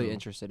 They're really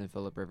interested in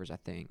Phillip Rivers, I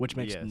think, which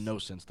makes no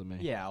sense to me.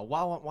 Yeah,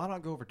 why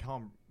not go for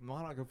Tom?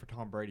 Why not go for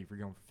Tom Brady if you're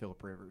going for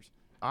Phillip Rivers?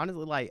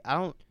 Honestly, like I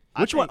don't.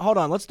 Which one? Hold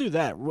on, let's do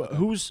that.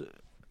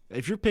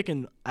 If you're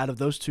picking out of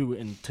those two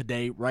in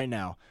today right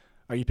now?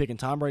 Are you picking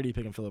Tom Brady or are you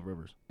picking Phillip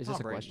Rivers? Is this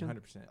a question? 100%.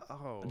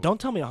 Oh. Don't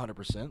tell me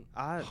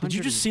 100%. Did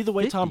you just see the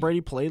way Tom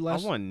Brady played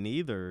last? I want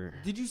neither.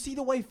 Did you see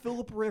the way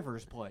Phillip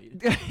Rivers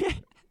played?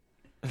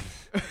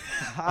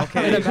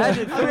 Okay.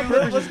 Imagine Phillip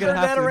Rivers is going to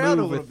have to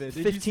move with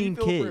 15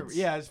 kids.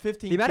 Yeah, it's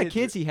 15 The amount kids. of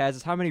kids he has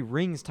is how many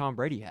rings Tom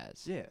Brady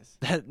has. Yes.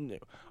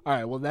 All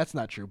right, well, that's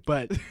not true.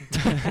 But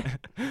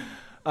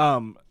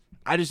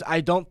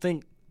I don't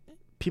think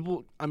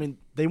people – I mean,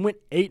 they went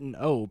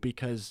 8-0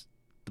 because –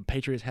 the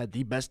Patriots had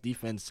the best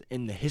defense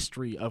in the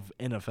history of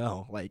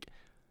NFL. Like,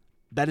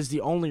 that is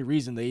the only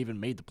reason they even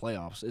made the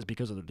playoffs is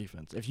because of their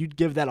defense. If you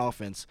give that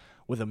offense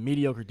with a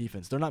mediocre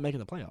defense, they're not making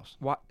the playoffs.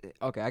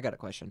 Okay, I got a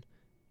question.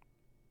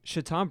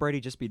 Should Tom Brady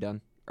just be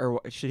done?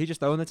 Or should he just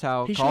throw in the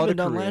towel, he call it a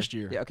done career? Last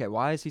year. Yeah, okay,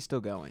 why is he still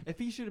going? If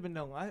he should have been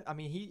done, I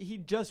mean, he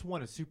just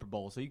won a Super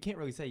Bowl, so you can't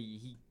really say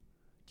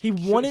he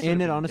won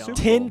it on a Super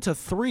Bowl.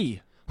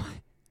 10-3.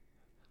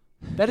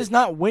 That is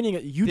not winning.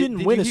 You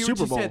didn't win a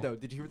Super Bowl. Said, though?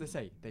 Did you hear what they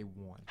say? They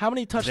won. How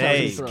many touchdowns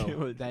did he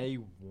throw? They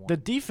won. The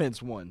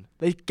defense won.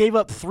 They gave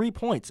up 3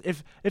 points.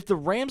 If the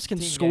Rams can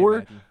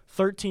score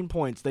 13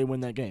 points, they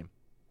win that game.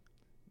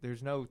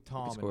 There's no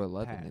Tom and score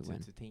 11, Pats. they win.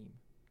 It's a team.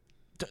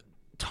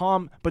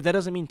 Tom, but that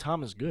doesn't mean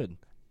Tom is good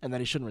and that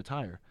he shouldn't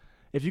retire.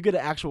 If you get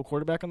an actual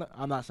quarterback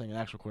I'm not saying an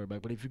actual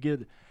quarterback, but if you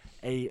get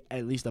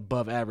at least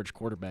above average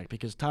quarterback,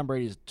 because Tom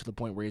Brady is to the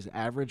point where he's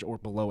average or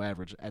below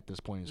average at this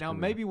point in his Now, career.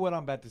 maybe what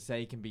I'm about to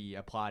say can be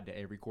applied to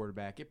every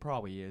quarterback. It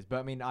probably is, but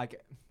I mean,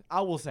 like,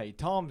 I will say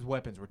Tom's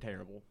weapons were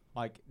terrible.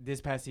 Like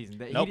this past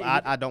season.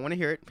 I don't want to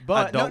hear it.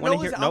 But I don't want to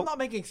hear. I'm not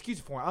making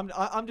excuses for him.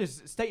 I'm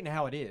just stating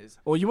how it is.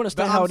 Well, you want to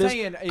state how it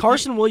is.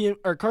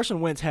 Carson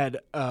Wentz had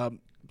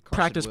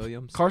practice.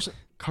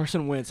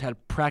 Carson Wentz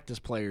had practice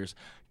players.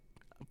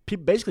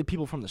 Basically,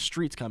 people from the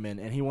streets come in,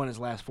 and he won his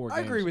last 4 games.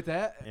 I agree with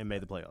that. And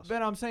made the playoffs.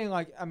 But I'm saying,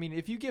 like, I mean,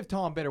 if you give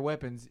Tom better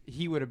weapons,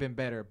 he would have been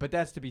better. But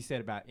that's to be said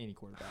about any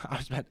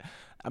quarterback.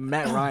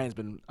 Matt Ryan's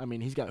been. I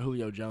mean, he's got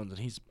Julio Jones, and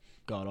he's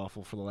god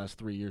awful for the last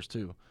 3 years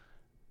too.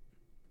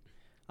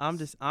 I'm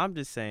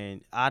just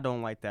saying I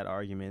don't like that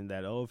argument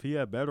that if he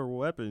had better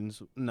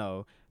weapons.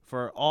 No,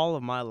 for all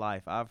of my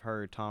life I've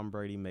heard Tom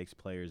Brady makes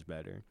players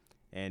better,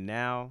 and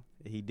now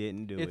he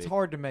didn't do it. It's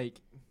hard to make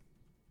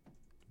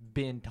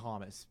Ben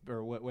Thomas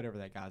or whatever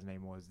that guy's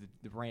name was,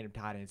 the random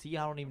tight end. See,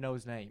 I don't even know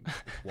his name.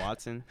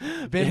 Watson.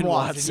 Ben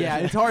Watson. Yeah,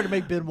 it's hard to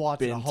make Ben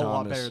Watson a whole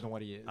lot better than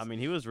what he is. I mean,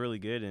 he was really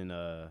good in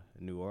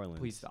New Orleans.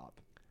 Please stop.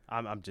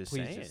 I'm just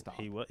saying. Just stop.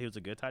 He was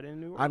a good tight end in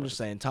New Orleans. I'm just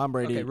saying Tom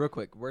Brady. Okay, real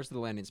quick, where's the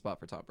landing spot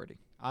for Tom Brady?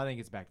 I think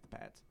it's back to the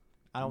Pats.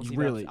 I don't see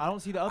really. I don't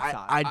see the upside.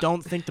 I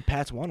don't think the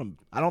Pats want him.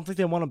 I don't think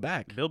they want him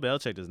back. Bill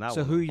Belichick does not.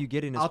 So want who him. are you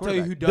getting as I'll tell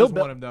you who quarterback? does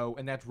want him though,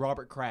 and that's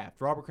Robert Kraft.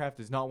 Robert Kraft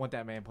does not want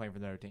that man playing for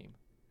their team.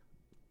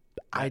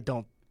 I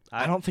don't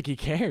think he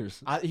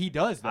cares. He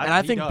does, though. And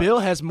I think Bill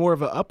has more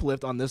of an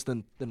uplift on this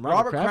than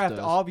Robert Kraft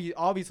does.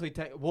 Obviously,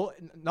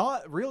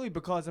 not really,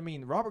 because I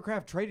mean Robert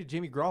Kraft traded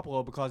Jimmy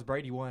Garoppolo because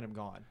Brady wanted him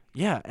gone.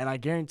 Yeah, and I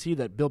guarantee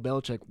that Bill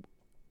Belichick,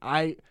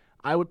 I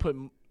would put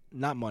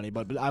not money,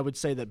 but I would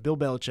say that Bill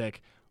Belichick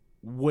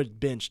would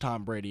bench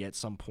Tom Brady at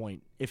some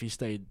point if he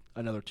stayed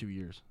another 2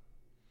 years.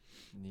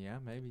 Yeah,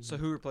 maybe. So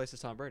who replaces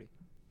Tom Brady?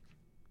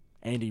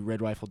 Andy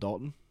Red Rifle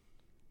Dalton.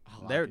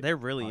 They're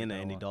really into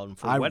Andy Dalton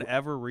for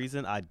whatever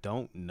reason. I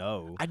don't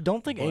know. I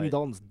don't think Andy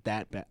Dalton's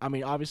that bad. I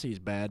mean, obviously he's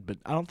bad, but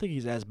I don't think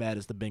he's as bad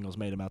as the Bengals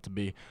made him out to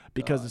be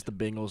because it's the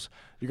Bengals.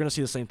 You're going to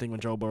see the same thing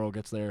when Joe Burrow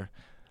gets there,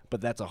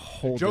 but that's a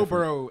whole Joe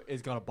Burrow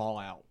is going to ball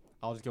out.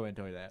 I'll just go ahead and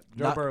tell you that.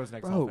 Joe Burrow's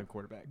next offensive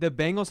quarterback. The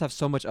Bengals have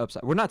so much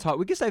upside. We're not talking.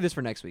 We can save this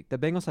for next week. The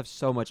Bengals have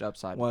so much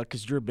upside. Well,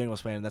 because you're a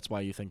Bengals fan, that's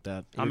why you think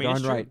that. You're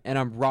darn right. And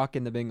I'm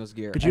rocking the Bengals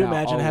gear. Could you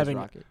imagine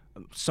having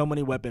so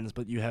many weapons,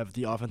 but you have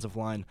the offensive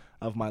line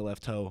of my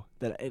left toe?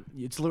 That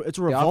it's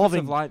a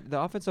revolving. The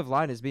offensive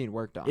line is being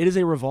worked on. It is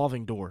a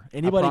revolving door.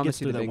 Anybody gets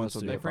through that wants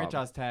to. They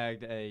franchise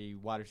tagged a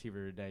wide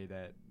receiver today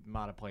that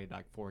might have played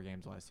like 4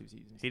 games the last 2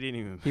 seasons. He didn't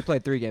even. He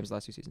played 3 games the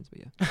last 2 seasons, but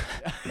yeah.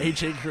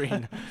 AJ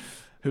Green,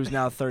 who's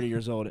now 30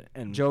 years old,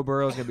 and Joe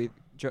Burrow's gonna be.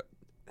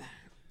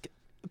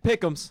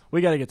 Pick'ems.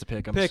 We got to get to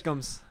Pick'ems.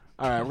 Pick'ems.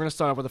 All right, we're gonna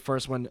start off with the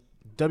first one.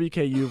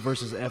 WKU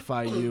versus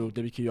FIU.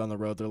 WKU on the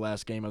road, their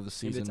last game of the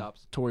season.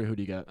 Tops. Tori, who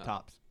do you got?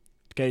 Tops.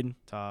 Caden?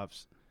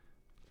 Tops.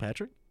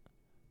 Patrick?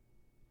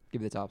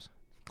 Give me the Tops.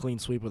 Clean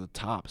sweep with the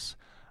Tops.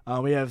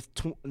 We have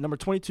number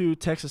 22,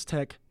 Texas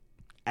Tech,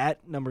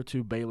 at number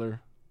 2,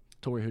 Baylor.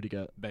 Tori, who do you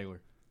got? Baylor.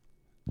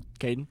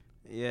 Caden?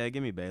 Yeah,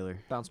 give me Baylor.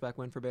 Bounce back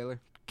win for Baylor.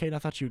 Caden, I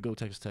thought you would go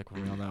Texas Tech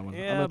with me on that one.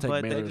 Yeah, I'm going to take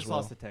but Baylor They just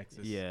lost to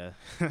Texas. Yeah.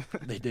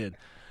 They did.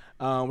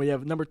 We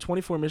have number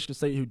 24, Michigan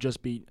State, who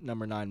just beat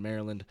number 9,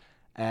 Maryland,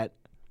 at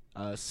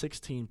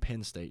 16,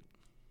 Penn State.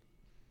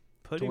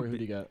 Tori, who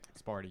do you got?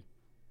 Sparty.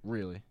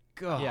 Really?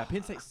 God. Yeah,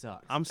 Penn State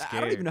sucks. I'm scared.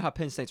 I don't even know how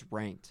Penn State's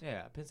ranked.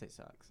 Yeah, Penn State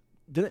sucks.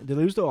 Did they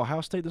lose to Ohio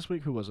State this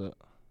week? Who was it?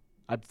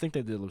 I think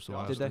they did lose to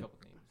Ohio Did State. they?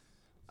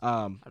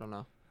 I don't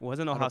know.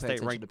 Wasn't I don't Ohio pay State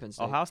attention ranked? to Penn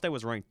State. Ohio State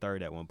was ranked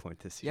 3rd at one point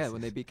this season. Yeah,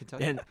 when they beat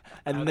Kentucky. And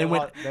No, then they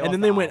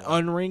they went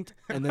Iowa. unranked,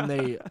 and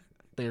then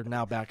they're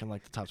now back in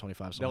like the top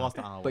 25. They somehow. lost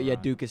to Iowa. But yeah,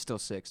 Duke is still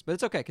 6. But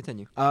it's okay.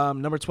 Continue.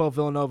 Number 12,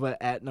 Villanova,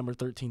 at number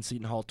 13,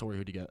 Seton Hall. Tori,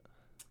 who do you got?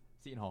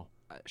 Seton Hall.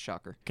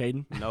 Shocker.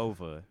 Caden?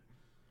 Nova.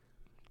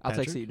 I'll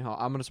Patrick? take Seton Hall.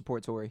 I'm going to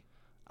support Tory.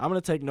 I'm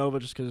gonna take Nova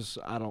just because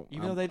I don't.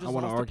 Even though they just I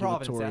want to lost to argue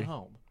with Providence Tori. at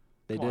home.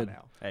 They Come on did.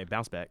 now. Hey,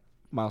 bounce back.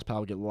 Miles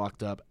Powell get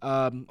locked up.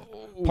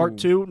 Part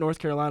 2, North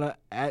Carolina,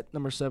 at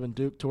number 7,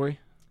 Duke. Tori,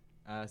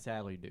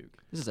 Sadly,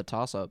 Duke. This is a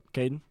toss-up.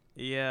 Caden,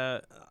 Yeah,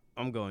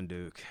 I'm going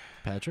Duke.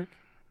 Patrick.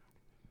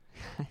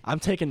 I'm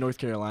taking North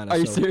Carolina. Are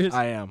you so serious?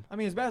 I am. I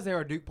mean, as bad as they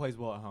are, Duke plays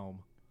well at home.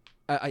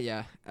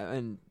 Yeah,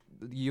 and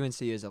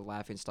UNC is a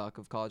laughingstock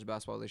of college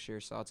basketball this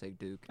year, so I'll take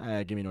Duke.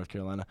 Give me North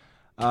Carolina.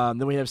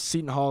 Then we have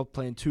Seton Hall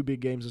playing 2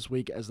 big games this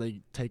week as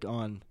they take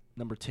on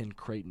number 10,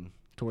 Creighton.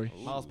 Tori,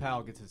 Miles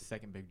Powell gets his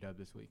second big dub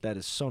this week. that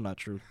is so not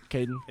true.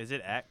 Caden, Is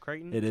it at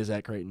Creighton? it is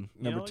at Creighton.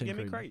 You Number know, 10, give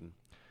me Creighton. Creighton.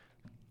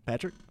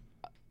 Patrick,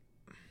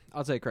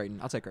 I'll take Creighton.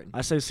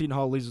 I say Seton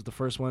Hall loses the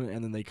first one,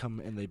 and then they come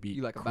and they beat.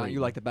 You like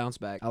the bounce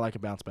back. I like a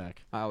bounce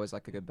back. I always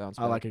like a good bounce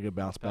back. I like a good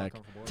bounce back.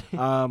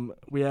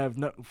 We have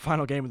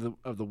final game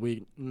of the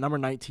week. Number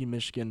 19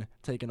 Michigan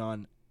taking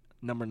on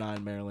number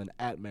 9 Maryland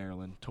at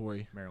Maryland.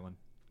 Tori. Maryland.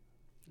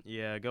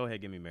 Yeah, go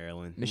ahead, give me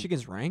Maryland.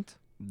 Michigan's ranked.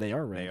 They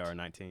are ranked. They are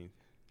 19.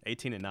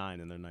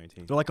 18-9, and they're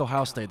 19. They're like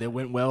Ohio State. They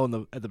went well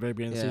at the very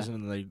beginning of the season,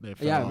 and they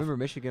fell I off. remember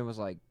Michigan was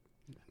like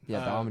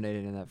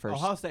dominated in that first.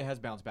 Ohio State has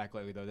bounced back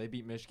lately though. They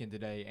beat Michigan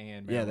today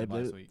and Maryland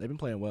last week. They've been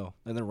playing well,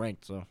 and they're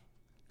ranked. So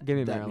give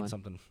me that Maryland. means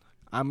something.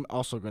 I'm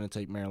also going to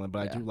take Maryland, but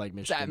I do like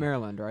Michigan. It's at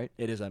Maryland, right?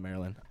 It is at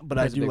Maryland, but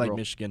I do like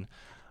Michigan.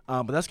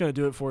 But that's going to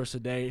do it for us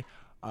today.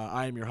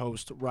 I am your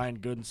host, Ryan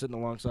Gooden, sitting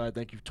alongside.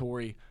 Thank you,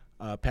 Tori,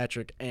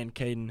 Patrick, and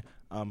Caden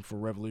for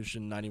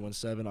Revolution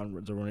 91.7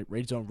 on the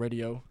Red Zone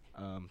Radio.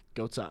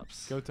 Go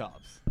Tops. Go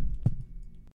Tops.